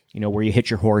 where you hitch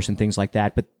your horse and things like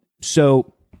that. But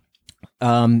so,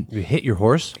 You hit your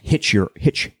horse? hitch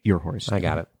your horse. I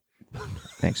got it.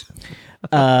 Thanks.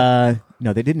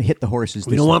 No, they didn't hit the horses.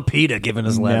 We don't want PETA giving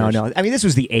us letters. No. I mean, this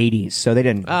was the 80s, so they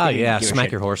didn't. Oh, they didn't yeah. give a Smack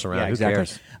shit. your horse around. Yeah, Who exactly.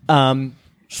 cares?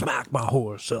 Smack my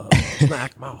horse up.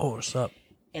 Smack my horse up.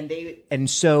 And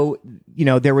so,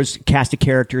 there was a cast of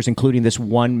characters, including this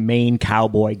one main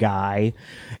cowboy guy,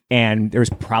 and there was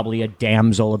probably a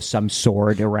damsel of some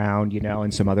sort around,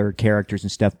 and some other characters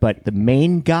and stuff. But the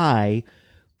main guy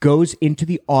goes into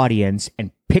the audience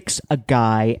and picks a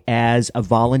guy as a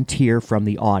volunteer from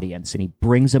the audience, and he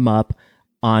brings him up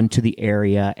onto the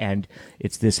area, and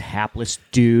it's this hapless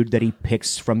dude that he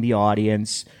picks from the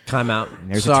audience. Timeout.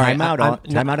 There's Sorry, a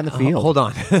timeout on the field. Hold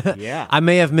on. Yeah. I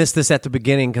may have missed this at the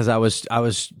beginning because I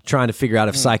was trying to figure out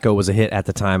if Psycho was a hit at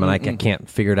the time, and I can't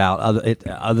figure it out.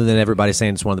 Other than everybody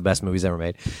saying it's one of the best movies ever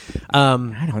made.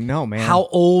 I don't know, man. How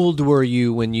old were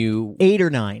you when you? 8 or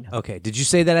 9. Okay, did you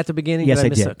say that at the beginning? Yes, I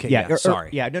miss did. it? Okay, yeah. Sorry.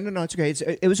 Yeah, no, it's okay.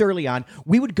 It was early on.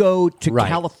 We would go to Right.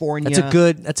 California.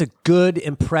 That's a good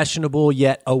impressionable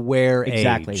yet aware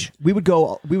Exactly. age. We would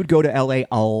go to LA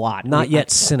a lot. Not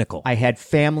yet cynical. I had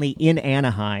family in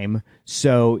Anaheim,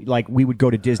 so like we would go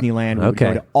to Disneyland. We would Okay.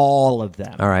 go to all of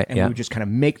them. All right, and yeah. we would just kind of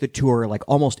make the tour like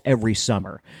almost every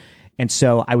summer. And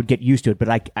so I would get used to it.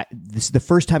 But this is the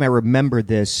first time I remember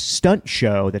this stunt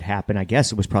show that happened. I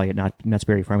guess it was probably at Knott's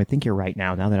Berry Farm. I think you're right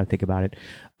now that I think about it.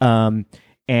 And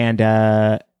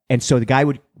so the guy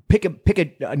would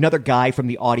pick another guy from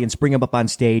the audience, bring him up on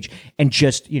stage, and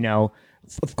just,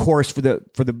 of course, for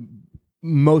the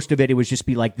most of it was just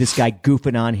be like this guy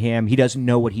goofing on him. He doesn't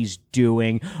know what he's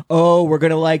doing. Oh, we're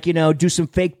going to do some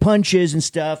fake punches and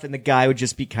stuff. And the guy would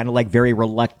just be kind of like very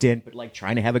reluctant, but like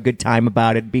trying to have a good time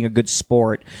about it, being a good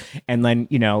sport. And then,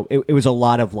 it was a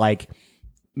lot of like,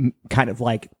 kind of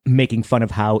like making fun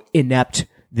of how inept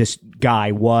this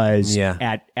guy was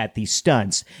at these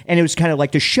stunts. And it was kind of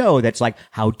like to show that's like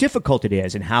how difficult it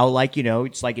is and how like,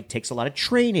 it's like it takes a lot of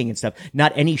training and stuff.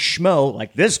 Not any schmo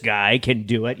like this guy can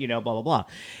do it, blah, blah, blah.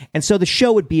 And so the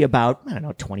show would be about,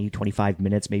 20, 25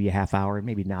 minutes, maybe a half hour,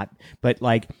 maybe not. But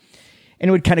like, and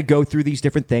it would kind of go through these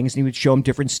different things, and he would show them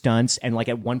different stunts. And like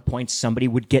at one point, somebody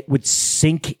would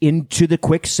sink into the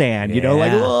quicksand,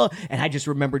 like, oh. And I just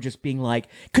remember just being like,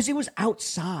 because it was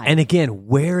outside. And again,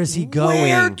 where is he going?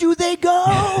 Where do they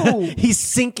go? He's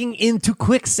sinking into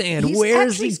quicksand. He's Where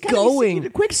is actually he gotta be going? sinking into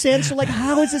quicksand. So like,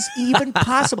 how is this even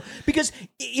possible? Because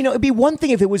it'd be one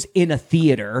thing if it was in a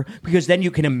theater, because then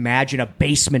you can imagine a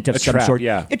basement of some trap, sort.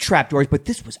 yeah. It trapdoors, but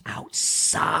this was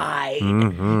outside.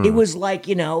 Mm-hmm. It was like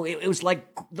it was like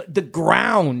the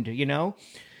ground,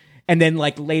 and then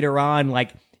like later on,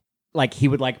 like he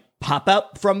would like pop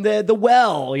up from the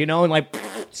well, and like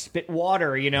spit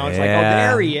water, it's like, oh,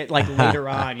 there he is. Like later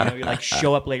on, you like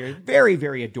show up later. Very,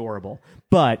 very adorable.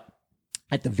 But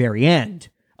at the very end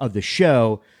of the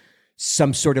show,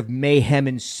 some sort of mayhem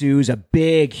ensues. A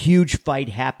big, huge fight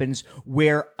happens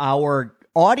where our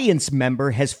audience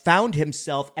member has found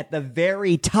himself at the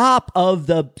very top of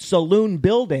the saloon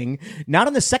building, not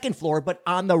on the second floor, but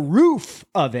on the roof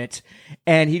of it.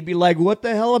 And he'd be like, what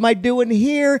the hell am I doing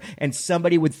here? And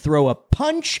somebody would throw a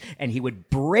punch and he would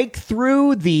break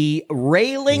through the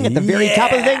railing at the very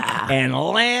top of the thing and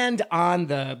land on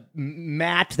the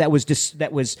mat that was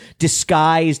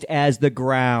disguised as the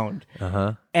ground.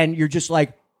 And you're just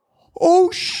like,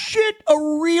 oh shit, a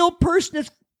real person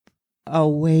is. Oh,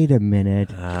 wait a minute.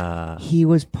 He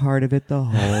was part of it the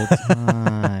whole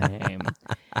time.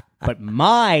 But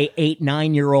my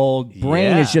 8-9-year-old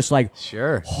brain is just like,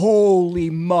 Sure.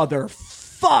 Holy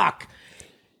motherfuck.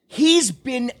 He's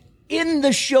been in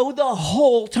the show the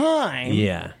whole time.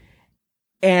 Yeah.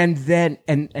 And then,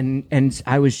 and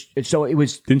I was, so it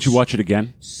was. Didn't you watch it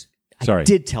again? Sorry. I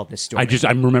did tell this story.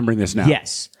 I'm remembering this now.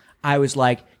 Yes. I was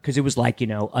like, because it was like, a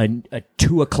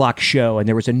 2:00 show, and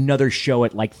there was another show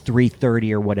at like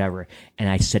 3:30 or whatever. And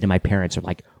I said to my parents, I'm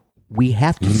like, we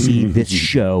have to see this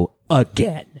show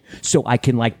again so I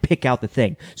can like pick out the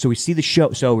thing. So we see the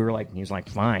show. So we were like, he's like,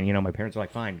 fine. My parents were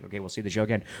like, fine. Okay, we'll see the show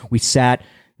again. We sat,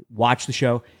 watched the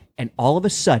show, and all of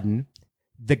a sudden,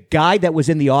 the guy that was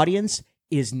in the audience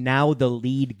is now the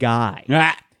lead guy.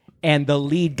 Ah. And the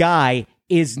lead guy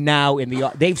is now in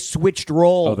the, they've switched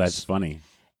roles. Oh, that's funny.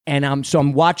 And I'm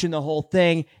watching the whole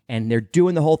thing, and they're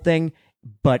doing the whole thing,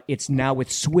 but it's now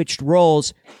with switched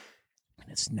roles,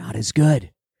 and it's not as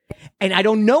good. And I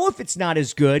don't know if it's not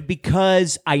as good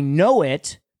because I know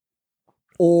it,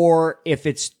 or if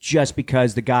it's just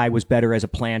because the guy was better as a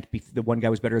plant, the one guy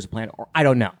was better as a plant, or I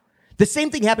don't know. The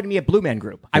same thing happened to me at Blue Man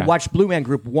Group. I watched Blue Man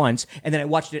Group once, and then I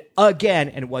watched it again,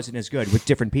 and it wasn't as good with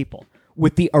different people,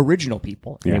 with the original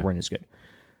people, and they weren't as good.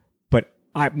 But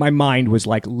my mind was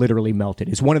like literally melted.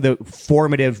 It's one of the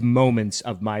formative moments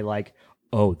of my like,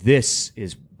 oh, this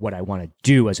is what I want to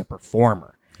do as a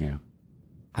performer. Yeah.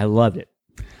 I loved it.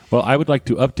 Well, I would like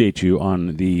to update you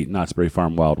on the Knott's Berry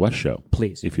Farm Wild West show.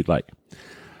 Please. If you'd like.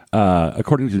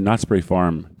 According to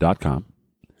knottsberryfarm.com,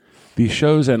 the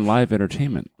shows and live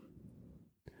entertainment,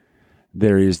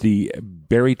 there is the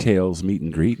Berry Tales meet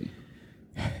and greet.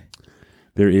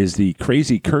 There is the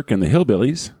Crazy Kirk and the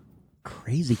Hillbillies.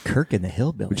 Crazy Kirk and the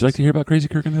Hillbillies. Would you like to hear about Crazy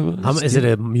Kirk and the Hillbillies? Is it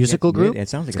a musical group? It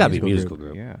sounds like It's gotta be a musical musical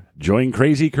group. Yeah. Join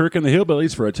Crazy Kirk and the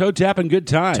Hillbillies for a toe tapping good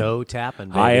time. Toe tapping,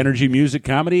 baby. High energy music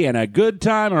comedy and a good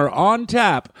time are on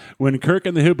tap when Kirk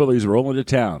and the Hillbillies roll into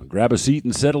town. Grab a seat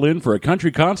and settle in for a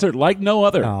country concert like no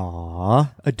other.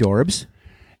 Aw, adorbs.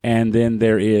 And then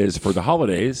there is, for the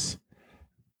holidays,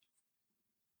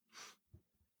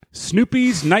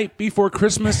 Snoopy's Night Before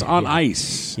Christmas on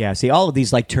Ice. Yeah, see, all of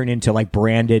these like turn into like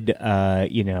branded,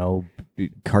 cartoony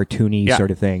Yeah.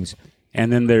 sort of things.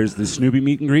 And then there's the Snoopy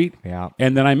meet and greet. Yeah.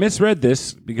 And then I misread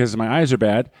this because my eyes are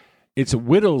bad. It's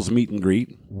Whittles meet and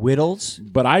greet. Whittles.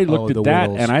 But I looked the at that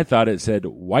Whittles. and I thought it said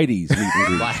Whitey's meet and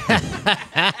greet.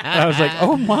 I was like,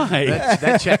 oh my.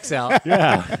 That checks out.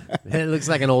 Yeah. It looks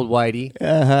like an old whitey.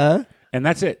 And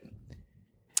that's it.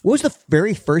 What was the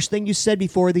very first thing you said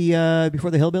before the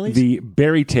Hillbillies? The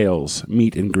Berry Tales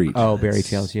meet and greet. Oh, Berry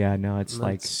Tales. Yeah, no, it's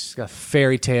like It's got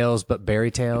fairy tales, but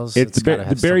berry tales. It's the gotta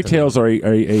have Berry something. Tales are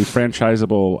a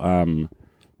franchisable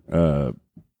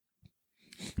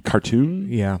cartoon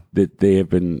yeah. that they have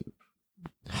been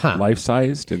Huh.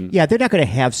 life-sized. And Yeah, they're not going to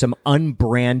have some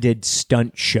unbranded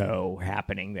stunt show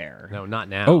happening there. No, not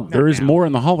now. Oh, there is more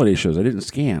in the holiday shows. I didn't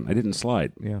scan. I didn't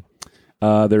slide. Yeah.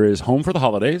 There is Home for the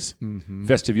Holidays.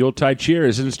 Festive Yuletide Cheer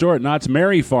is in store at Knott's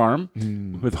Merry Farm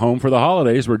with Home for the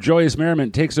Holidays, where joyous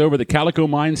merriment takes over the Calico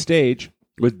Mine stage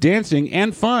with dancing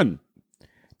and fun.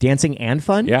 Dancing and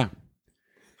fun? Yeah.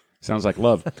 Sounds like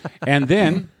love. And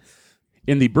then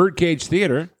in the Birdcage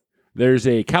Theater, there's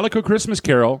a Calico Christmas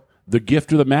Carol, The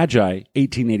Gift of the Magi,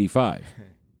 1885.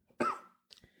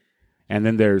 And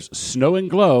then there's Snow and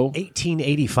Glow.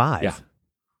 1885. Yeah.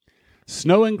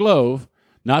 Snow and Glow,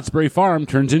 Knott's Berry Farm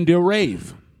turns into a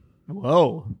rave.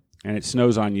 Whoa. And it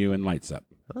snows on you and lights up.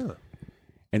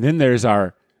 And then there's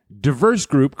our diverse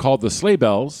group called the Sleigh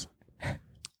Bells.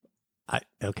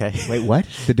 Okay. Wait, what?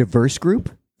 The diverse group?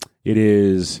 It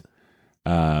is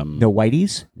No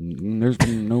whiteys? there's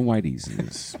no whiteys in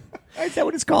this. Is that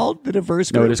what it's called? The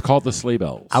diverse No, group? it is called the Sleigh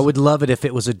Bells. I would love it if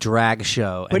it was a drag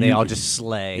show and But they you- all just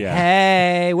slay. Yeah.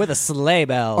 Hey, we're the sleigh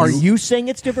bells. Are you saying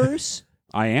it's diverse?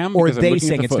 I am. Or because I'm they looking at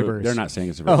saying the it's photo. diverse? They're not saying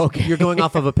it's diverse. Oh, okay. You're going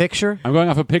off of a picture? I'm going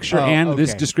off a picture Oh, and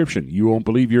this okay. description. You won't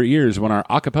believe your ears when our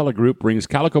a cappella group brings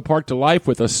Calico Park to life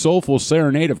with a soulful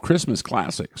serenade of Christmas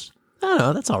classics. Oh,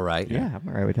 no, that's all right. Yeah, I'm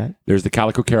all right with that. There's the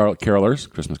Calico Carolers,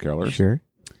 Christmas Carolers. Sure.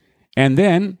 And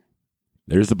then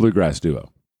there's the Bluegrass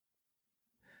Duo.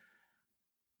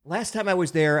 Last time I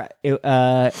was there,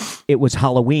 it was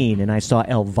Halloween, and I saw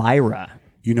Elvira.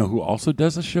 You know who also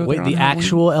does a show Wait, there the on Halloween?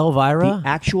 actual Elvira? The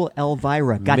actual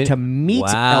Elvira. Got Mi- to meet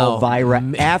Wow. Elvira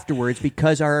afterwards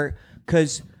because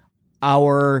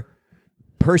our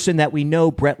person that we know,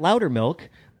 Brett Loudermilk,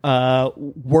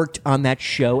 worked on that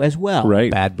show as well.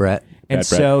 Right. Bad Brett. And Bad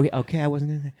Brett. so, okay, I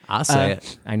wasn't going to. I'll say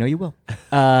it. I know you will.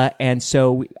 And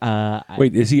so,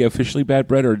 Wait, is he officially Bad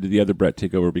Brett, or did the other Brett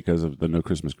take over because of the no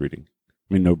Christmas greeting?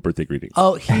 I mean, no birthday greeting.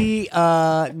 Oh,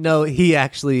 no, he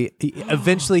actually,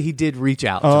 eventually he did reach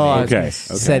out to me. okay.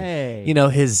 Said, Hey. you know,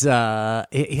 his, he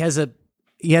has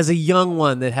a young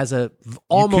one that has a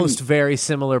almost very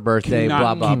similar birthday, cannot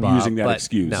blah, blah, keep blah. using that But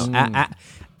excuse. No,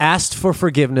 asked for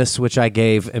forgiveness, which I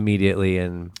gave immediately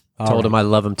and told him I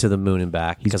love him to the moon and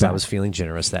back because I back. was feeling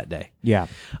generous that day. yeah.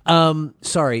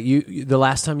 Sorry, you the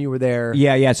last time you were there.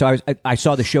 Yeah. So I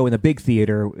saw the show in the big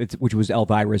theater, which was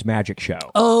Elvira's magic show.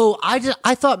 Oh,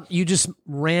 I thought you just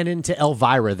ran into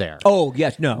Elvira there. Oh,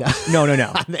 yes. No.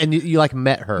 And you like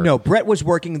met her. No, Brett was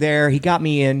working there. He got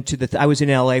me into I was in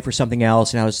LA for something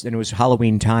else, and it was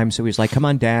Halloween time, so he was like, "Come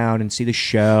on down and see the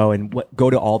show and go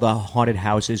to all the haunted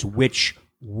houses," which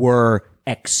were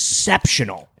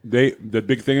exceptional. The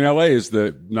big thing in LA is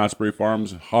the Knott's Berry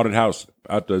Farms haunted house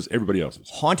outdoes everybody else's.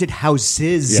 Haunted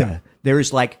houses. Yeah.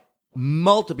 There's like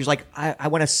multiple. There's like I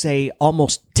want to say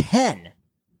almost 10,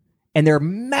 and they're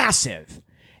massive.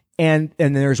 And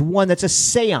there's one that's a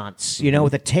seance,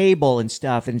 with a table and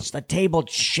stuff, and it's the table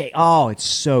shape. Oh, it's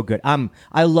so good.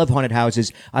 I love haunted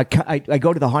houses. I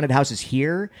go to the haunted houses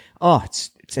here. Oh, it's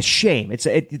a shame.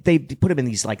 They put them in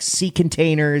these like sea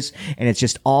containers, and it's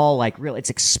just all like real.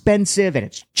 It's expensive and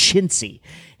it's chintzy.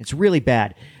 It's really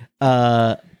bad.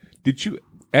 Did you,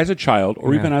 as a child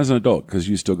or even as an adult, because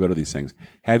you still go to these things,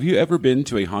 have you ever been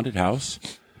to a haunted house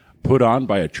put on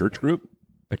by a church group?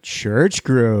 A church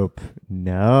group?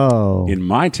 No. In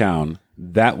my town,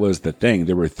 that was the thing.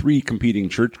 There were 3 competing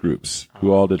church groups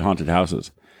who all did haunted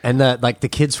houses. And the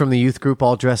kids from the youth group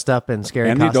all dressed up in scary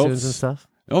And the costumes adults. and stuff.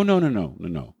 Oh, no.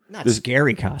 Not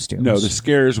scary costumes. No, the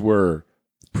scares were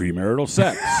Premarital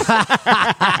sex.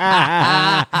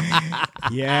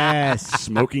 Yes.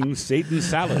 Smoking Satan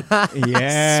salad.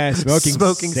 Yes.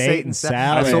 Smoking Satan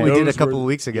salad. That's what we did a Those couple were- of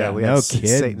weeks ago. yeah, we no had kidding.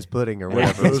 Satan's pudding or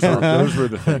whatever. those were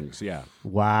the things, yeah.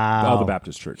 Wow. All the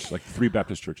Baptist church, like 3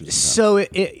 Baptist churches. in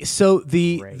town. So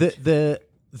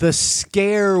the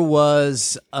scare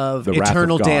was of The Wrath of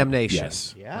eternal God. damnation.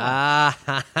 Yes. Yeah.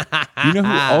 You know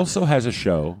who also has a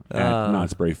show at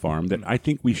Knott's Berry Farm that I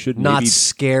think we should Not maybe...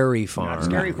 Scary Farm.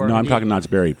 Scary Farm. No, I'm talking Knott's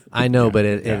Berry. I know, but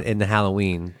in the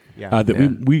Halloween. Yeah.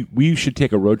 That we should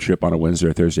take a road trip on a Wednesday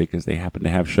or Thursday because they happen to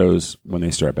have shows when they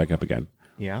start back up again.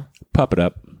 Yeah. Puppet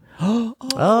Up. Oh,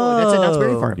 that's at Knott's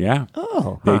Berry Farm. Yeah.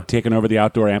 Oh. They've taken over the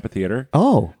outdoor amphitheater.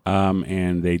 Oh.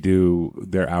 And they do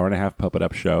their hour-and-a-half Puppet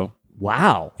Up show.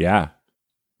 Wow. Yeah.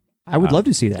 I would love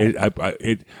to see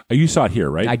that. You saw it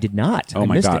here, right? I did not. Oh I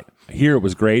my missed God! it. Here it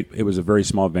was great. It was a very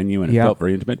small venue and it Yeah. felt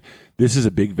very intimate. This is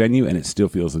a big venue and it still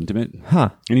feels intimate. Huh.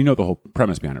 And you know the whole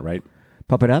premise behind it, right?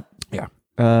 Puppet up? Yeah.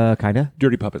 Kinda.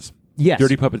 Dirty puppets. Yes.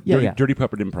 Dirty puppet. Yeah, dirty, yeah. dirty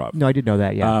puppet improv. No, I did know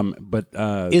that. Yeah. But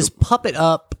Is Puppet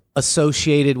Up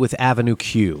associated with Avenue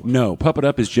Q? no, Puppet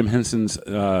Up is Jim Henson's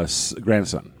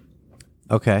grandson.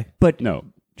 Okay. but No,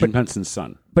 Jim Henson's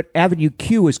son. but Avenue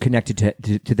Q is connected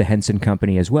to the Henson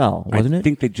Company as well, wasn't I it?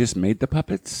 think they just made the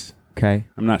puppets. Okay.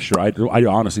 I'm not sure. I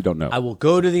honestly don't know. I will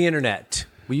go to the internet.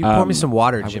 Will you pour me some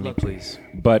water, Jimmy, please?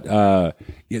 But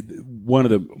one of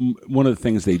the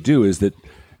things they do is that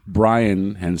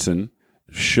Brian Henson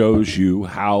shows you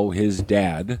how his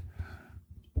dad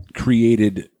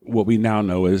created what we now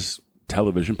know as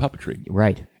television puppetry.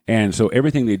 Right. And so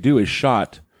everything they do is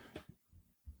shot.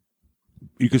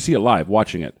 You can see it live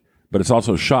watching it, but it's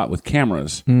also shot with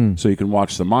cameras, so you can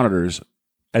watch the monitors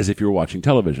as if you were watching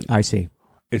television. I see.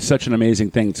 It's such an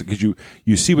amazing thing because you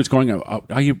see what's going on.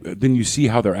 Then you see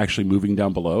how they're actually moving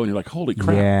down below, and you're like, "Holy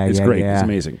crap!" Yeah, it's yeah, great. yeah. It's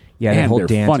amazing. Yeah, that and whole they're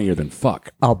dance. funnier than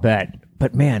fuck. I'll bet.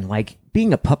 But man, like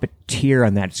being a puppeteer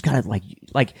on that, it's gotta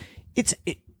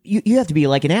you have to be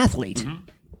like an athlete. Mm-hmm.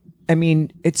 I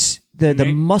mean, it's the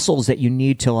muscles that you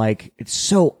need to like. It's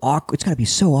so awkward. It's got to be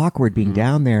so awkward being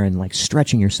down there and like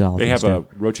stretching yourself. Mm-hmm. They and have stuff.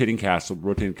 a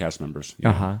rotating cast members. Yeah.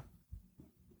 Uh-huh.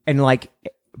 And like,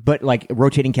 but like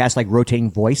rotating cast, like rotating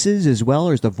voices as well,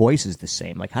 or is the voices the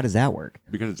same? Like, how does that work?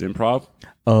 Because it's improv,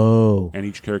 Oh, and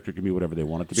each character can be whatever they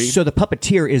want it to be. so the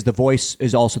puppeteer is the voice,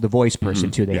 is also the voice person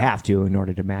too. They Yeah. have to in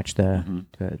order to match the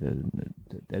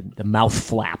the mouth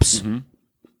flaps.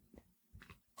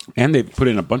 And they've put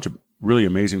in a bunch of really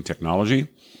amazing technology.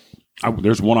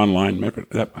 There's one online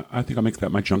that I think I'll make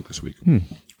that my junk this week,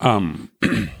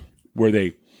 where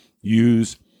they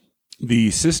use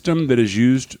the system that is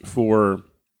used for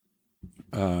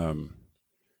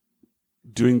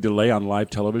doing delay on live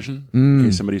television in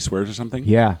case somebody swears or something.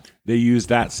 Yeah. They use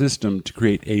that system to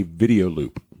create a video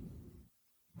loop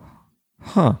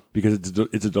Huh. because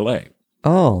it's a delay.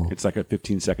 Oh. It's like a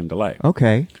 15-second delay.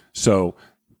 Okay. So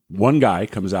one guy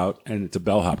comes out and it's a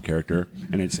bellhop character,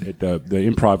 and the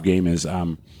improv game is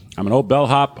I'm an old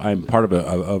bellhop. I'm part of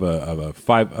a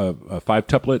five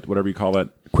tuplet, whatever you call it,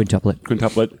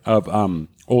 quintuplet of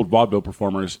old vaudeville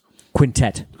performers.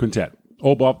 Quintet.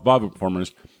 Old vaudeville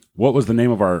performers. What was the name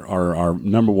of our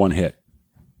number one hit?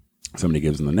 Somebody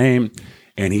gives him the name,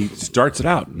 and he starts it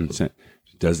out and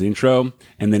does the intro,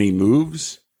 and then he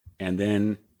moves, and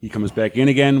then he comes back in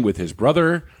again with his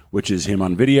brother, which is him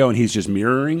on video, and he's just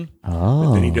mirroring. Oh.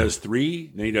 But then he does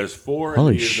 3, then he does 4,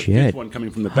 Holy and then he does the shit. 5th one coming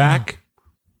from the back.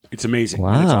 It's amazing.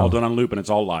 Wow. And it's all done on loop, and it's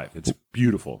all live. It's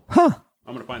beautiful. Huh.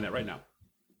 I'm going to find that right now.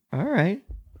 All right.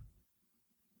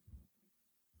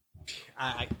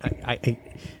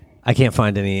 I can't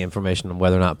find any information on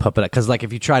whether or not Puppet Up, because like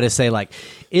if you try to say like,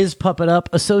 is Puppet Up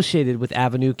associated with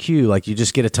Avenue Q, like you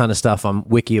just get a ton of stuff on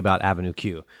Wiki about Avenue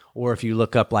Q, or if you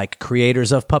look up like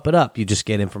creators of Puppet Up, you just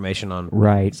get information on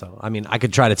Right. So I mean, I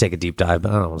could try to take a deep dive,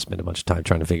 but I don't want to spend a bunch of time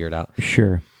trying to figure it out.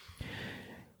 Sure.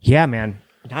 Yeah, man.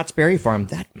 Knott's Berry Farm.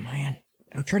 That man.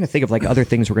 I'm trying to think of like other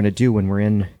things we're gonna do when we're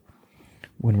in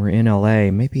LA.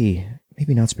 Maybe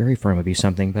Knott's Berry Farm would be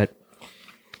something, but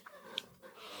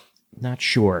not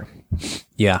sure.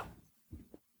 Yeah.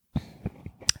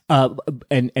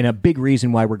 And a big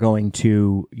reason why we're going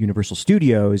to Universal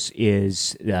Studios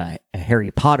is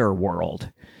Harry Potter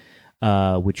World,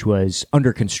 which was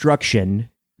under construction.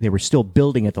 They were still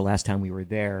building it the last time we were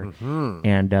there,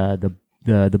 and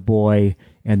the boy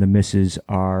and the missus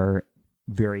are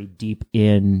very deep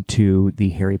into the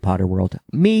Harry Potter world.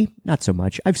 Me, not so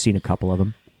much. I've seen a couple of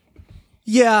them.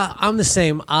 Yeah, I'm the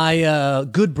same.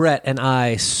 Good Brett and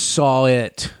I saw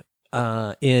it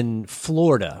in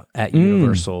Florida at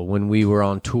Universal when we were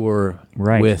on tour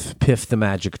Right. with Piff the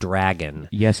Magic Dragon.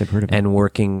 Yes, I've heard of it. And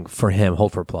working for him,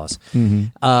 Holford Plus.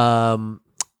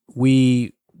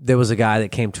 There was a guy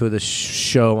that came to the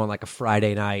show on like a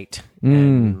Friday night,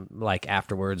 and like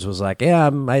afterwards was like, "Yeah,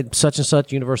 I'm at such and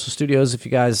such Universal Studios. If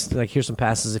you guys like, here's some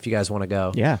passes if you guys want to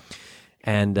go." Yeah.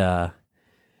 And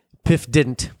Piff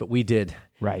didn't, but we did.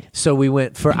 Right. So we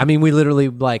went for. I mean, we literally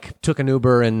like took an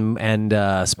Uber and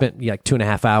spent like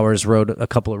 2.5 hours, rode a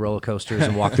couple of roller coasters,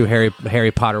 and walked through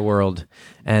Harry Potter World,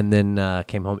 and then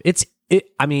came home.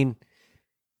 I mean,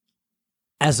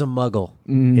 as a Muggle,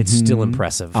 it's still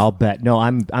impressive. I'll bet. No,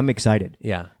 I'm excited.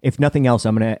 Yeah. If nothing else,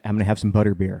 I'm gonna have some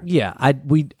butterbeer. Yeah, I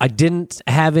didn't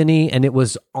have any, and it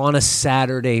was on a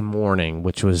Saturday morning,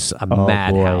 which was a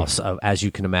madhouse. As you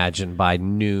can imagine, by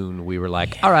noon we were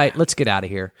like, "All right, let's get out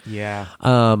of here." Yeah.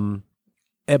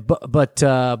 But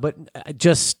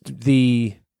just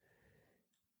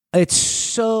it's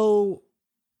so.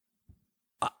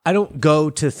 I don't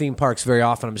go to theme parks very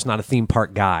often. I'm just not a theme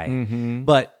park guy.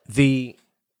 But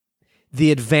the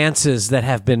advances that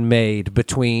have been made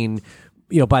between,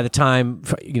 by the time,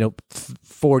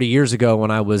 40 years ago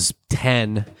when I was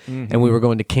 10 and we were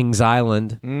going to Kings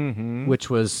Island, which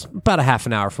was about a half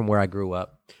an hour from where I grew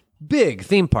up. Big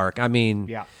theme park. I mean,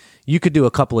 you could do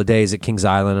a couple of days at Kings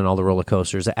Island and all the roller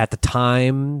coasters. At the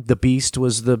time, the Beast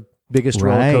was the biggest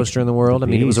roller coaster in the world. I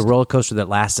mean, it was a roller coaster that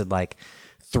lasted like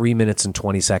 3 minutes and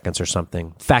 20 seconds or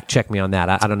something. Fact check me on that.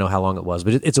 I don't know how long it was,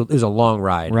 but it was a long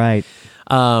ride. Right.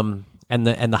 And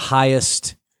the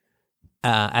highest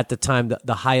at the time,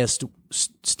 the highest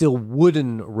still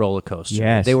wooden roller coaster.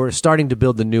 Yes. They were starting to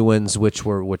build the new ones, which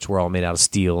were all made out of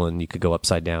steel, and you could go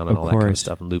upside down and all that kind of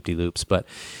stuff, and loop-de-loops. But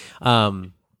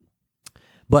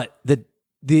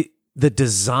the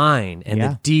design and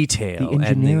the detail The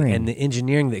engineering. and the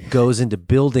engineering that goes into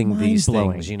building these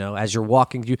Mind-blowing. things, as you're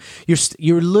walking,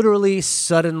 you're literally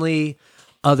suddenly,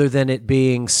 other than it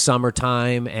being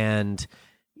summertime and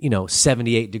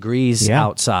 78 degrees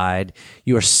outside,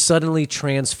 you are suddenly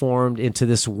transformed into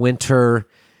this winter,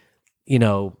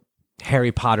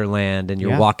 Harry Potter land, and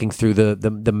you're walking through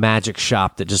the magic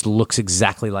shop that just looks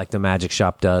exactly like the magic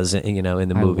shop does, in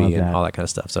the movie and all that kind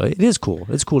of stuff. So it is cool.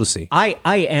 It's cool to see. I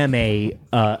am a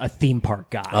theme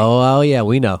park guy. Oh yeah,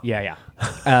 we know. Yeah.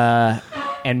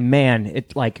 And man,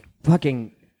 it like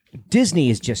fucking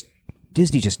Disney just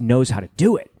knows how to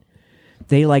do it.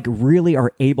 They like really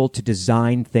are able to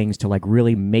design things to like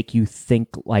really make you think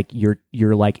like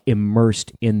you're like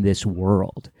immersed in this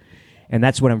world. And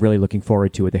that's what I'm really looking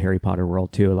forward to with the Harry Potter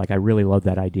world too. Like I really love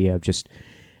that idea of just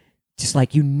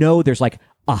like there's like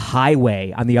a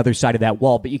highway on the other side of that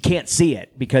wall, but you can't see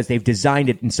it because they've designed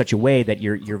it in such a way that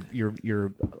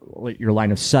your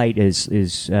line of sight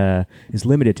is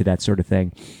limited to that sort of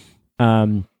thing.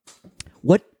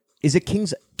 What is it?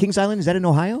 Kings Island? Is that in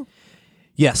Ohio?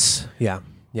 Yes. Yeah.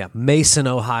 Mason,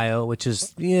 Ohio, which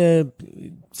is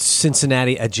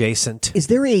Cincinnati adjacent. Is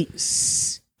there a?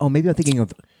 Oh, maybe I'm thinking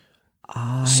of.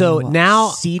 So now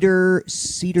Cedar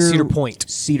Point.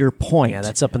 Cedar Point. Yeah,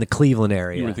 that's up in the Cleveland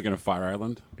area. You were thinking of Fire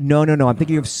Island? No. I'm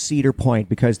thinking of Cedar Point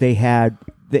because they had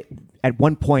at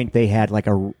one point they had like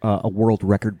a world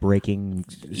record breaking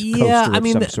coaster of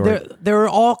some sort. there are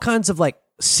all kinds of like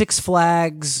Six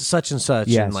Flags such and such,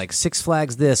 Yes. and like Six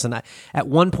Flags this, and at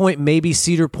one point maybe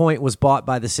Cedar Point was bought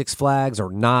by the Six Flags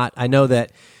or not. I know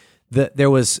that there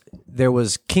was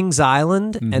Kings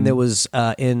Island, and there was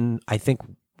in I think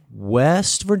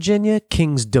West Virginia,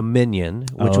 Kings Dominion,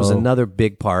 which was another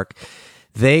big park.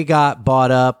 They got bought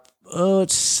up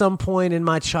at some point in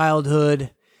my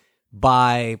childhood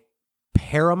by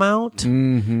Paramount,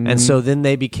 and so then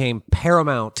they became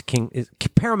Paramount's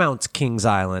Kings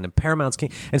Island and Paramount's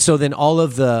King, and so then all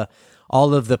of the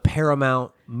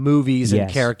Paramount movies and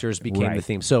characters became the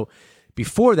theme. So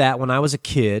before that, when I was a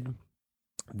kid,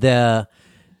 the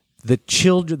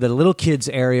little kids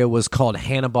area was called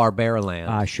Hanna-Barbera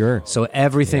Land. Sure. So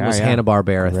everything was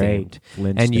Hanna-Barbera themed,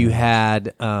 and you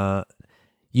had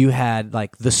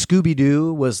like the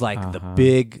Scooby-Doo was like the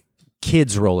big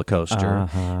kids roller coaster,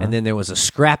 and then there was a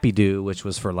Scrappy Doo, which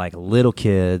was for like little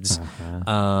kids.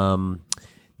 You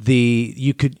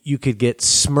could get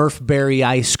Smurfberry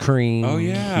ice cream. Oh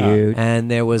yeah, Cute. And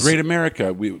there was Great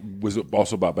America. Was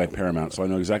also bought by Paramount, so I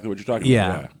know exactly what you're talking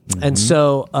yeah. about. And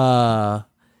so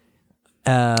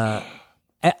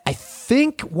I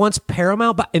think once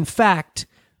Paramount, but in fact,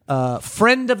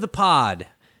 friend of the pod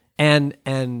and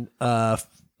from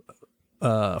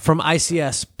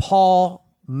ICS, Paul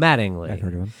Mattingly. I've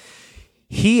heard of him.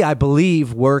 He, I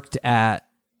believe, worked at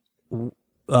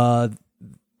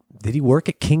did he work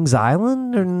at Kings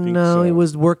Island or no? so. He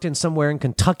worked in somewhere in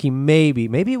Kentucky. Maybe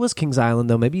it was Kings Island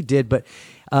though. Maybe he did, but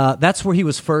that's where he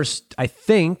was first, I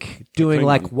think, doing Klingon.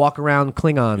 like walk around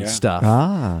Klingon Yeah.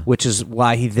 stuff. Which is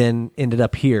why he then ended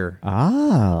up here.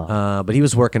 But he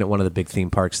was working at one of the big theme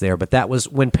parks there. But that was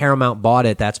when Paramount bought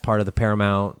it. That's part of the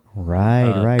Paramount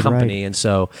Right. company, and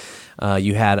so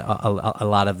you had a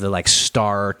lot of the like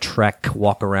Star Trek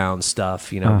walk around stuff.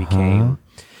 Became.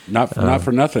 Not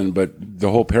for nothing, but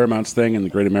the whole Paramount's thing and the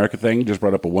Great America thing just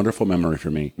brought up a wonderful memory for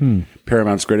me.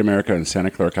 Paramount's Great America in Santa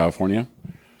Clara, California,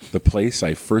 the place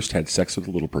I first had sex with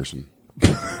a little person.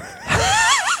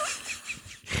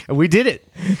 We did it.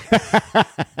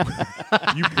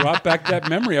 You brought back that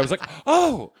memory. I was like,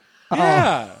 oh,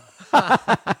 yeah.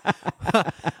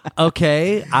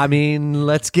 Okay, I mean,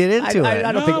 let's get into it.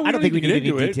 I don't think we need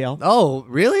any detail. Oh,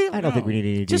 really? I don't think we need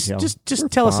any detail. Just We're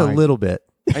tell us a fine. little bit.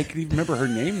 I can even remember her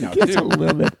name now, Just a too.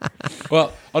 little bit.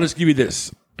 Well, I'll just give you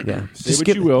this. Yeah, Say what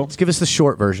you will. Just give us the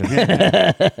short version.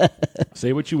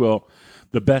 Say what you will.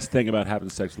 The best thing about having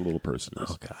sex with a little person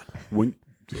is when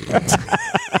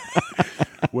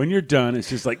when you're done, it's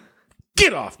just like,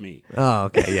 get off me. Oh,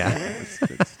 okay, yeah.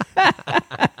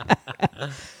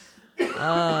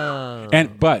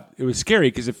 But it was scary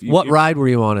because if you, What ride were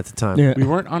you on at the time? Yeah. we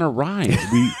weren't on a ride.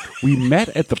 We met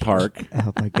at the park.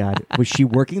 Oh my God! Was she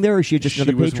working there, or was she just She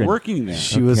another was patron? working there.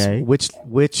 She was Okay. which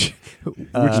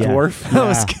dwarf? I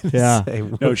was gonna Yeah. say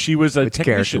No, she was a which character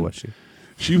technician. was she?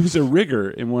 She was a rigger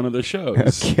in one of the shows.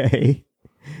 Okay.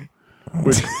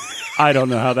 Which I don't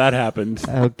know how that happened.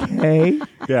 Okay.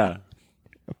 Yeah.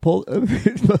 Pull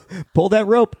that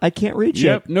rope. I can't reach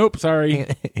Yep. it. Nope. Sorry.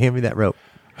 Hand me that rope.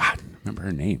 I don't remember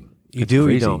her name. You That's do or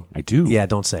you crazy. don't? I do. Yeah,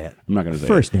 don't say it. I'm not going to say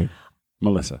First it. name.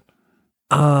 Melissa.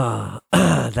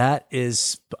 That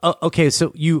is okay.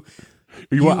 So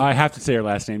I have to say her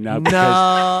last name now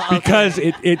No, because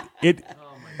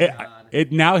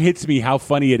it now hits me how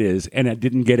funny it is, and I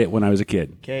didn't get it when I was a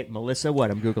kid. Okay, Melissa. What?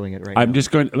 I'm googling it right I'm now.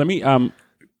 just going. Let me.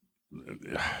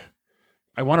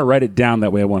 I want to write it down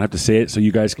that way I won't have to say it, so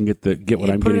you guys can get what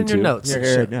I'm put it getting in your to. notes.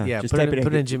 Here, no, Yeah, just put type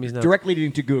it in Jimmy's notes. Directly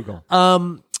into Google.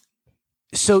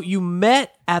 So you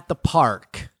met at the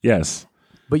park, Yes.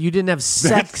 but you didn't have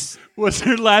sex. What's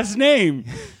her last name?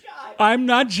 I'm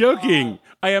not joking.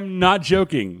 I am not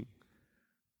joking.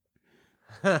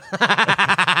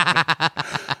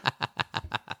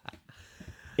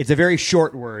 It's a very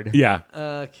short word. Yeah.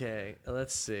 Okay,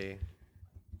 let's see.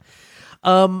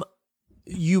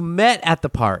 You met at the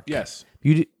park. Yes.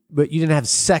 But you didn't have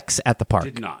sex at the park.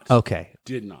 Did not. Okay.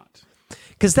 Did not.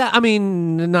 Because that, I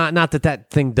mean, not that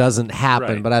thing doesn't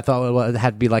happen, Right. but I thought it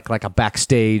had to be like a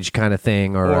backstage kind of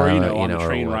thing, or Or on or a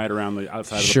train what. ride around the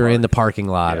outside of the Sure, park. in the parking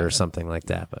lot Yeah. or something like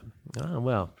that. But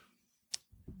well,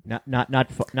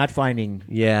 Not finding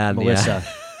yeah, Melissa.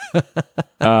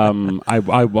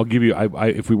 I'll give you.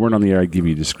 If we weren't on the air, I'd give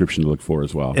you a description to look for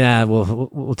as well. Yeah,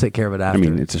 we'll take care of it I after.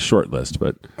 mean, it's a short list,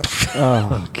 but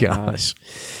oh gosh,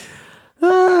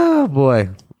 oh boy.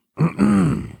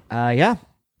 Yeah.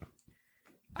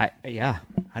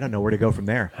 I don't know where to go from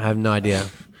there. I have no idea.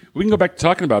 we can go back to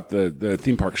talking about the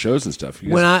theme park shows and stuff. You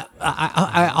guys- When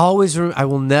I always I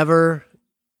will never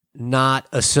not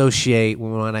associate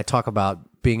when I talk about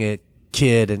being a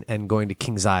kid and going to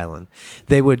Kings Island.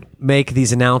 They would make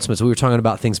these announcements. We were talking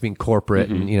about things being corporate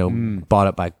and bought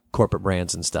up by corporate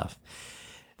brands and stuff.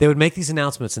 They would make these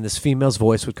announcements, and this female's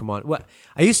voice would come on.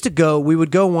 We would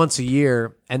go once a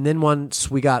year, and then once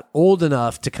we got old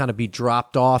enough to kind of be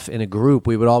dropped off in a group,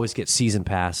 we would always get season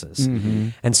passes.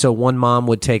 And so one mom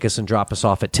would take us and drop us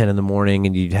off at 10 in the morning,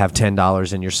 and you'd have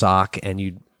 $10 in your sock, and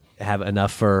you'd have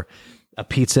enough for a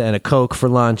pizza and a Coke for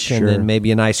lunch, and then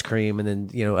maybe an ice cream, and then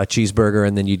a cheeseburger,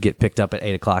 and then you'd get picked up at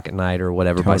 8 o'clock at night or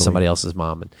whatever by somebody else's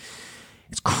mom. And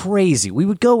it's crazy. We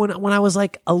would go when I was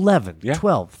like 11,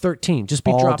 12, 13, just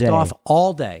be All dropped day. off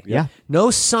all day. Yeah. No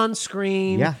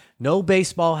sunscreen. Yeah. No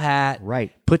baseball hat.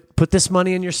 Right. Put this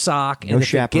money in your sock. No And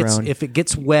chaperone. if it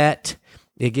gets wet,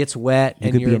 it gets wet. You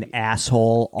and could be you're an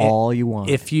asshole all you want.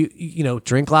 If you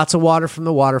drink lots of water from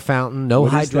the water fountain, no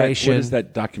What is that- hydration. what is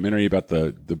that documentary about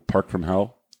the park from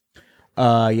hell?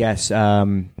 Yes.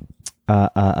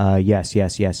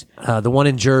 Yes. The one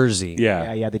in Jersey.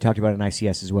 Yeah. Yeah. They talked about it in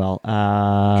ICS as well.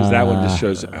 Because that one just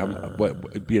shows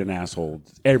what being an asshole.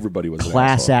 Everybody was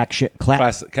Class an action.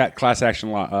 asshole. Class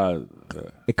action law.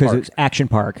 Because park. it's Action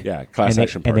Park. Yeah, Class and they,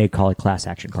 Action And Park. they call it Class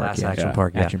Action Park. Class yeah. Action Yeah.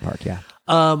 Park, yeah. Action Park.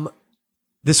 Yeah.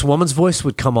 This woman's voice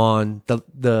would come on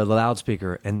the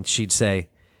loudspeaker, and she'd say,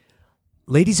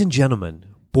 "Ladies and gentlemen,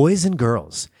 boys and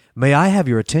girls, may I have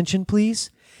your attention, please?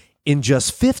 In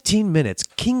just 15 minutes,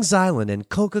 Kings Island and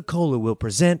Coca-Cola will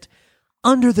present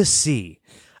Under the Sea,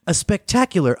 a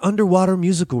spectacular underwater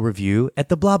musical review at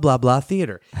the blah blah blah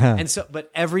theater. And so,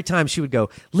 but every time she would go,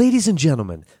 ladies and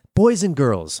gentlemen, boys and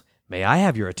girls, may I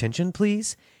have your attention,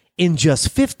 please? In just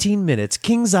 15 minutes,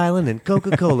 Kings Island and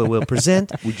Coca-Cola will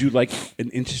present. Would you like an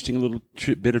interesting little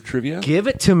bit of trivia? Give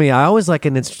it to me. I always like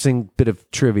an interesting bit of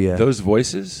trivia. Those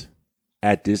voices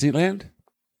at Disneyland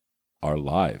are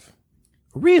live.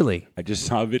 Really? I just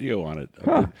saw a video on it.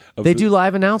 They do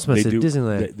live announcements They at do,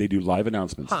 Disneyland. They do live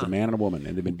announcements. It's a man and a woman,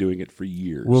 and they've been doing it for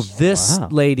years. Well, this Wow.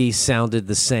 lady sounded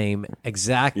the same,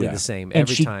 exactly Yeah. the same And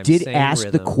every she time. did same ask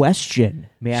the rhythm. question,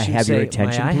 may I She'd have your say,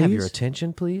 attention, May I please? have your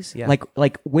attention, please? Yeah.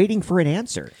 Like waiting for an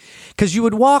answer. Because you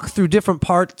would walk through different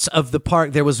parts of the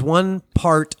park. There was one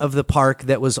part of the park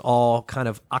that was all kind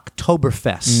of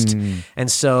Oktoberfest, and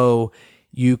so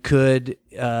you could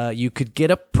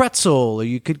get a pretzel or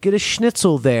you could get a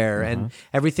schnitzel there, and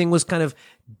everything was kind of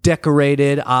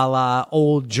decorated a la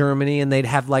old Germany, and they'd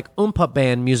have like Oompa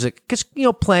band music, because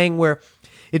playing where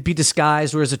it'd be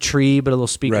disguised where as a tree, but a little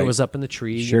speaker Right. was up in the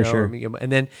tree. Sure, you know, sure.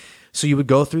 and then so you would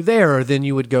go through there, or then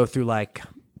you would go through like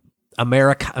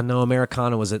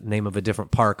Americana was the name of a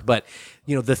different park, but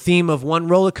the theme of one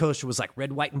roller coaster was like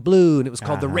red, white, and blue, and it was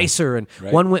called the Racer, and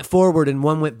one went forward and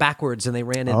one went backwards, and they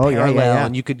ran in Oh, yeah, parallel, yeah, yeah.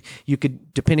 and you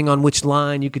could depending on which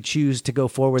line you could choose to go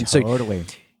forward. Totally.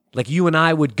 So, like you and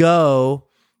I would go,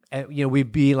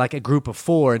 we'd be like a group of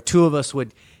 4, and 2 of us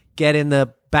would get in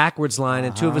the backwards line,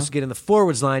 and 2 of us would get in the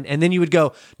forwards line, and then you would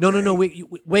go, no,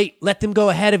 wait, let them go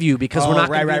ahead of you, because we're Oh, not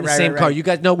going to be in the same car. right. You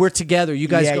guys, no, we're together. You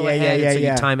guys Yeah, go yeah, ahead, yeah, and so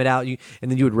yeah. you time it out, and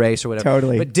then you would race or whatever.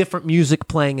 Totally. But different music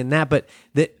playing in that, but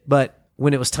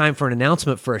when it was time for an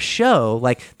announcement for a show,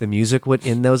 like the music would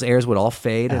in those airs would all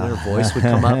fade, and her voice would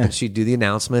come up, and she'd do the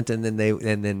announcement, and then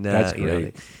That's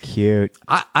great. Cute.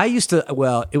 I used to,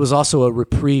 it was also a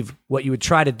reprieve. What you would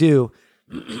try to do,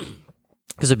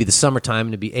 because it'd be the summertime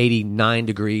and it'd be 89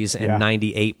 degrees and Yeah.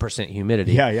 98%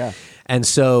 humidity. Yeah. And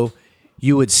so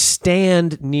you would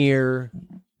stand near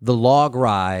the log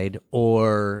ride,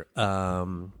 or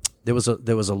there was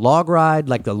a log ride,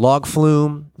 like the log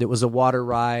flume. There was a water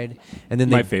ride, and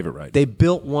then My favorite ride. They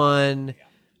built one.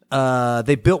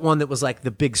 They built one that was like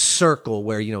the big circle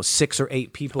where 6 or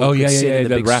 8 people. Oh, could yeah, sit yeah, in the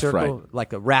the big raft circle, ride.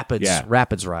 like a rapids Yeah.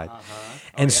 ride.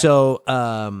 And so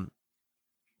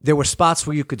there were spots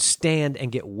where you could stand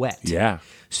and get wet. Yeah.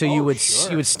 So you would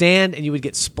stand and you would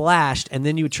get splashed, and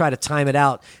then you would try to time it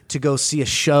out to go see a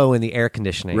show in the air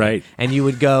conditioning. Right. And you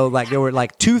would go there were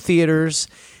like 2 theaters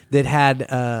that had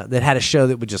a show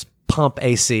that would just pump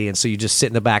AC, and so you just sit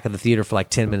in the back of the theater for like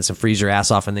 10 minutes and freeze your ass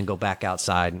off, and then go back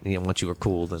outside. And, once you were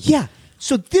cooled. And, Yeah.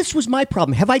 So this was my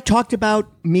problem. Have I talked about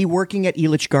me working at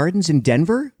Elitch Gardens in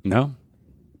Denver? No?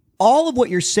 All of what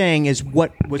you're saying is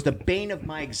what was the bane of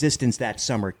my existence that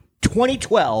summer.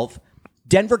 2012,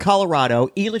 Denver, Colorado,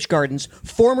 Elitch Gardens,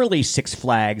 formerly Six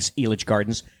Flags Elitch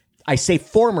Gardens. I say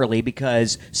formerly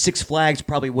because Six Flags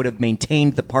probably would have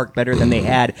maintained the park better than they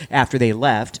had after they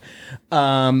left.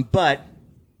 But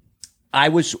I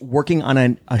was working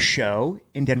on a show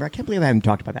in Denver. I can't believe I haven't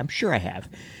talked about that. I'm sure I have.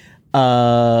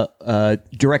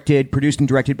 Produced and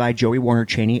directed by Joey Warner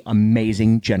Chaney,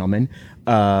 amazing gentleman.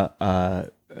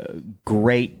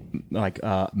 Great,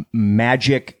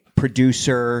 magic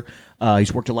producer.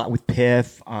 He's worked a lot with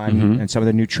Piff on some of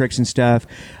the new tricks and stuff.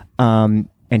 And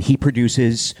he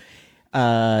produces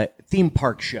theme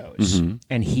park shows.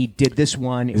 And he did this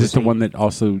one. It Is this was the one that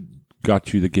also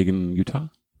got you the gig in Utah?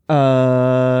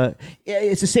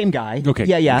 it's the same guy. Okay.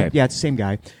 Yeah, Okay. it's the same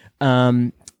guy.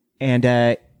 And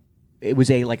it was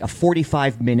a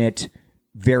 45-minute,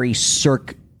 very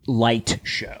Cirque light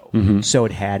show. So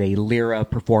it had a lyra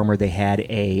performer. They had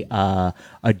a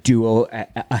duo,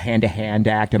 a hand-to-hand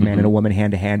act, a man and a woman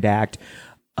hand-to-hand act.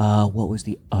 What was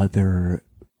the other?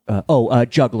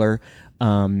 Juggler.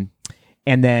 And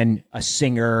then a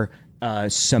singer, a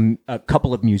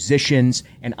couple of musicians,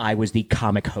 and I was the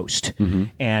comic host.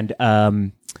 And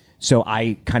so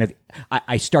I kind of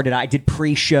I started. I did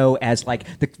pre-show as like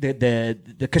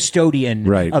the custodian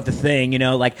Right. of the thing,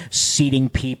 like seating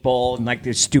people and like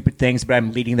there's stupid things, but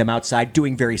I'm leading them outside,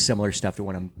 doing very similar stuff to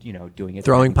when I'm doing it.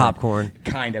 Throwing popcorn.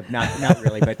 Kind of, not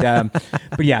really, but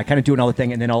yeah, kind of doing all the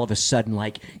thing, and then all of a sudden,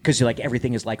 because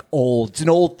everything is old. It's an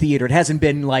old theater. It hasn't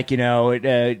been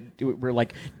we're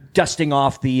dusting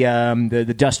off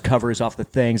the dust covers off the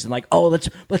things, and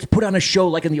let's put on a show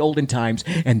like in the olden times.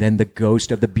 And then the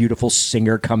ghost of the beautiful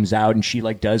singer comes out, and she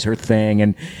does her thing,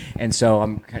 and so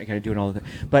I'm kind of doing all of that.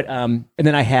 But and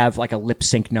then I have a lip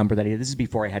sync number that this is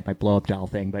before I had my blow up doll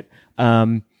thing, but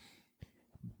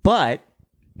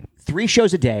 3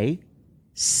 shows a day,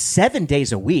 7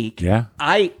 days a week. Yeah.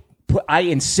 I I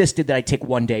insisted that I take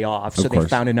one day off, so Of they course.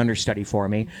 found an understudy for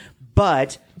me.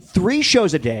 But 3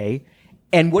 shows a day,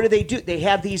 and what do? They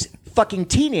have these fucking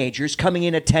teenagers coming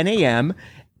in at 10 a.m.,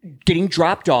 getting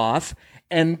dropped off,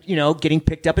 and, you know, getting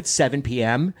picked up at 7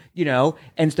 p.m., you know,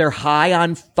 and they're high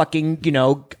on fucking, you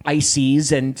know,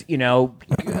 ices and, you know,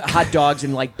 hot dogs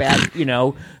and like bad, you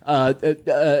know,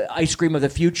 ice cream of the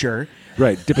future.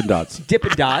 Right, Dippin' Dots.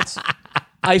 Dippin' Dots.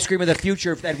 Ice cream of the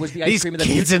future, if that was the ice These cream of the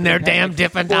kids future. and their they've had, damn like,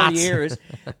 Dippin' 40 Dots. years.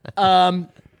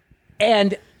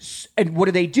 And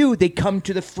what do? They come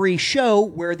to the free show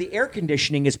where the air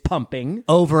conditioning is pumping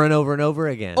Over and over and over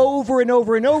again. over and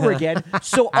over and over again.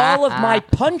 So all of my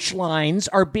punchlines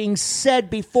are being said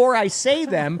before I say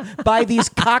them by these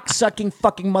cocksucking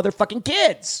fucking motherfucking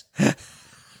kids.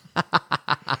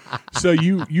 So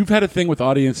you've had a thing with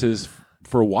audiences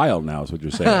for a while now, is what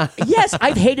you're saying. Yes,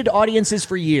 I've hated audiences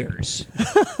for years.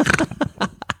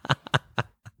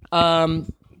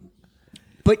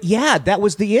 But yeah, that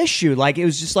was the issue. Like, it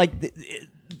was just like,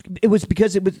 it was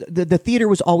because it was the theater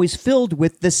was always filled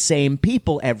with the same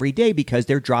people every day because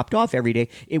they're dropped off every day.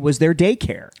 It was their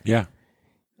daycare. Yeah.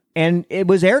 And it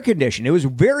was air conditioned. It was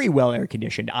very well air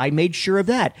conditioned. I made sure of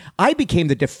that. I became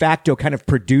the de facto kind of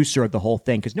producer of the whole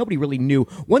thing because nobody really knew.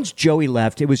 Once Joey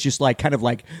left, it was just like kind of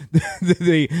like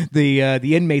the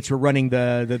inmates were running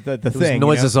the thing.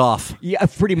 noises off. Yeah,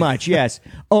 pretty much. Yes.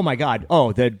 Oh my God.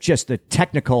 Oh, the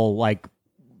technical like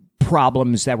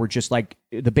problems that were just like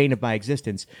the bane of my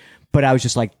existence. But I was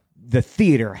just like, the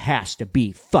theater has to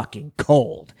be fucking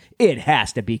cold. It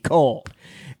has to be cold.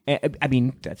 I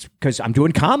mean, that's because I'm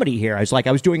doing comedy here. I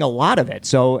was doing a lot of it.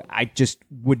 So I just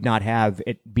would not have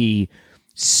it be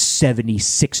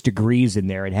 76 degrees in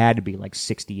there. It had to be like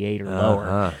 68 or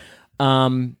lower.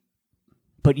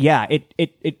 But yeah,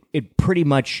 it pretty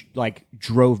much like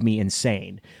drove me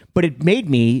insane. But it made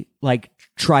me like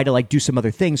try to like do some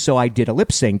other things. So I did a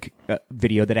lip sync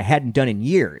video that I hadn't done in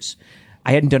years.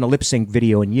 I hadn't done a lip sync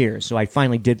video in years. So I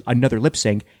finally did another lip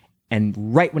sync.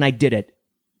 And right when I did it,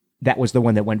 that was the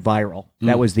one that went viral.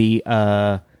 That was the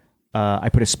I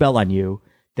Put a Spell on You.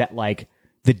 That like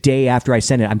the day after I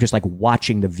sent it, I'm just like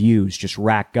watching the views just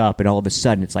rack up, and all of a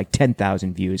sudden it's like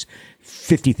 10,000 views,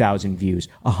 50,000 views,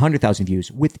 100,000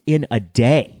 views within a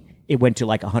day. It went to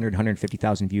like 100,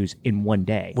 150,000 views in one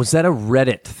day. Was that a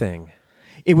Reddit thing?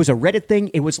 It was a Reddit thing.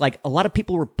 It was like a lot of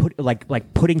people were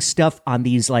putting stuff on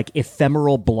these like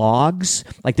ephemeral blogs.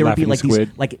 Like there would be Laughing like Squid.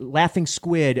 these like Laughing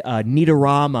Squid,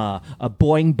 Neatorama,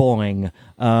 Boing Boing,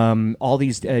 all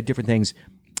these different things.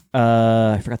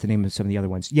 I forgot the name of some of the other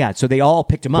ones. Yeah, so they all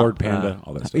picked them Board up. Panda,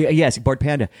 all that stuff. Yes, Board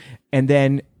Panda, and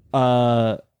then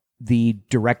the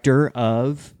director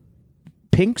of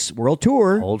Pink's World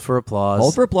Tour, Hold for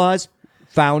applause.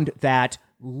 found that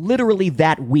literally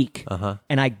that week,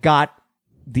 and I got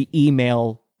the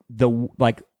email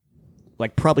like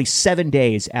probably 7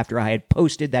 days after I had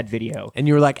posted that video. And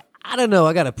you were like, I don't know,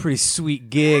 I got a pretty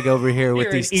sweet gig over here with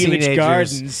Here these at Elitch teenagers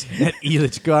Gardens. at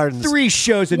Elitch Gardens. 3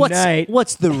 shows a night.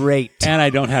 What's the rate? And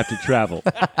I don't have to travel.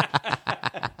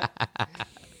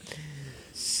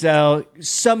 So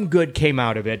some good came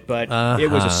out of it, but it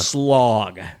was a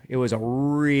slog. It was a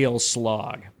real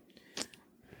slog.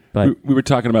 But We were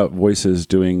talking about voices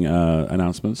doing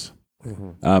announcements.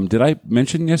 Did I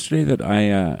mention yesterday that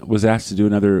I was asked to do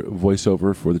another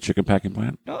voiceover for the chicken packing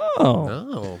plant?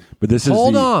 Oh. But this is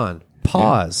Hold on.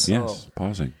 Pause. Yes,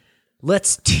 pausing.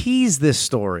 Let's tease this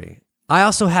story. I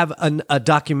also have a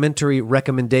documentary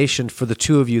recommendation for the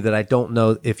two of you that I don't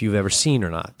know if you've ever seen or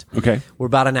not. Okay. We're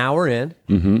about an hour in.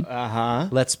 Uh-huh.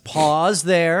 Let's pause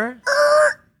there.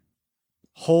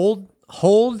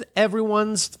 Hold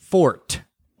everyone's fort.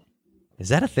 Is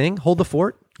that a thing? Hold the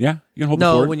fort? Yeah, you can hold the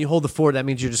No, fort. when you hold the fort, that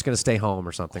means you're just going to stay home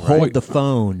or something, Hold right? the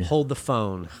phone. Hold the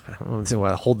phone. I don't know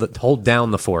what. Hold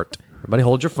down the fort. Everybody,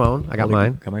 hold your phone. I got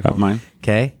mine. Got my Got phone. mine.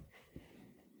 Okay.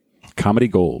 Comedy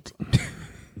Gold.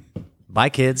 Bye,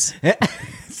 kids.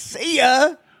 See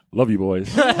ya. Love you,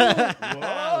 boys.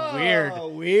 Weird.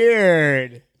 Oh,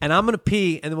 weird. And I'm going to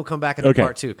pee, and then we'll come back in Okay.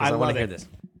 part 2 because I want love to hear it. this.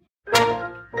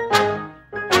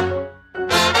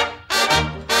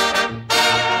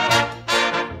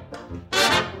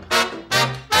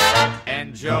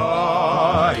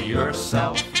 Enjoy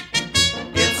yourself.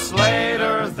 It's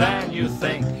later than you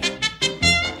think.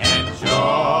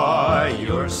 Enjoy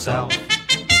yourself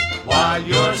while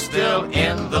you're still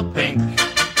in the pink.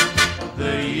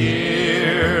 The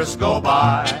years go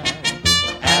by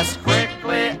as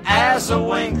quickly as a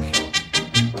wink.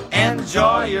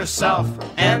 Enjoy yourself,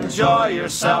 enjoy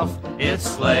yourself.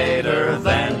 It's later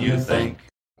than you think.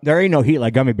 There ain't no heat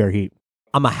like gummy bear heat.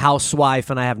 I'm a housewife,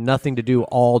 and I have nothing to do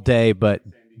all day but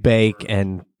bake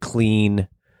and clean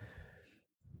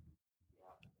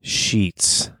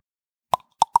Sheets.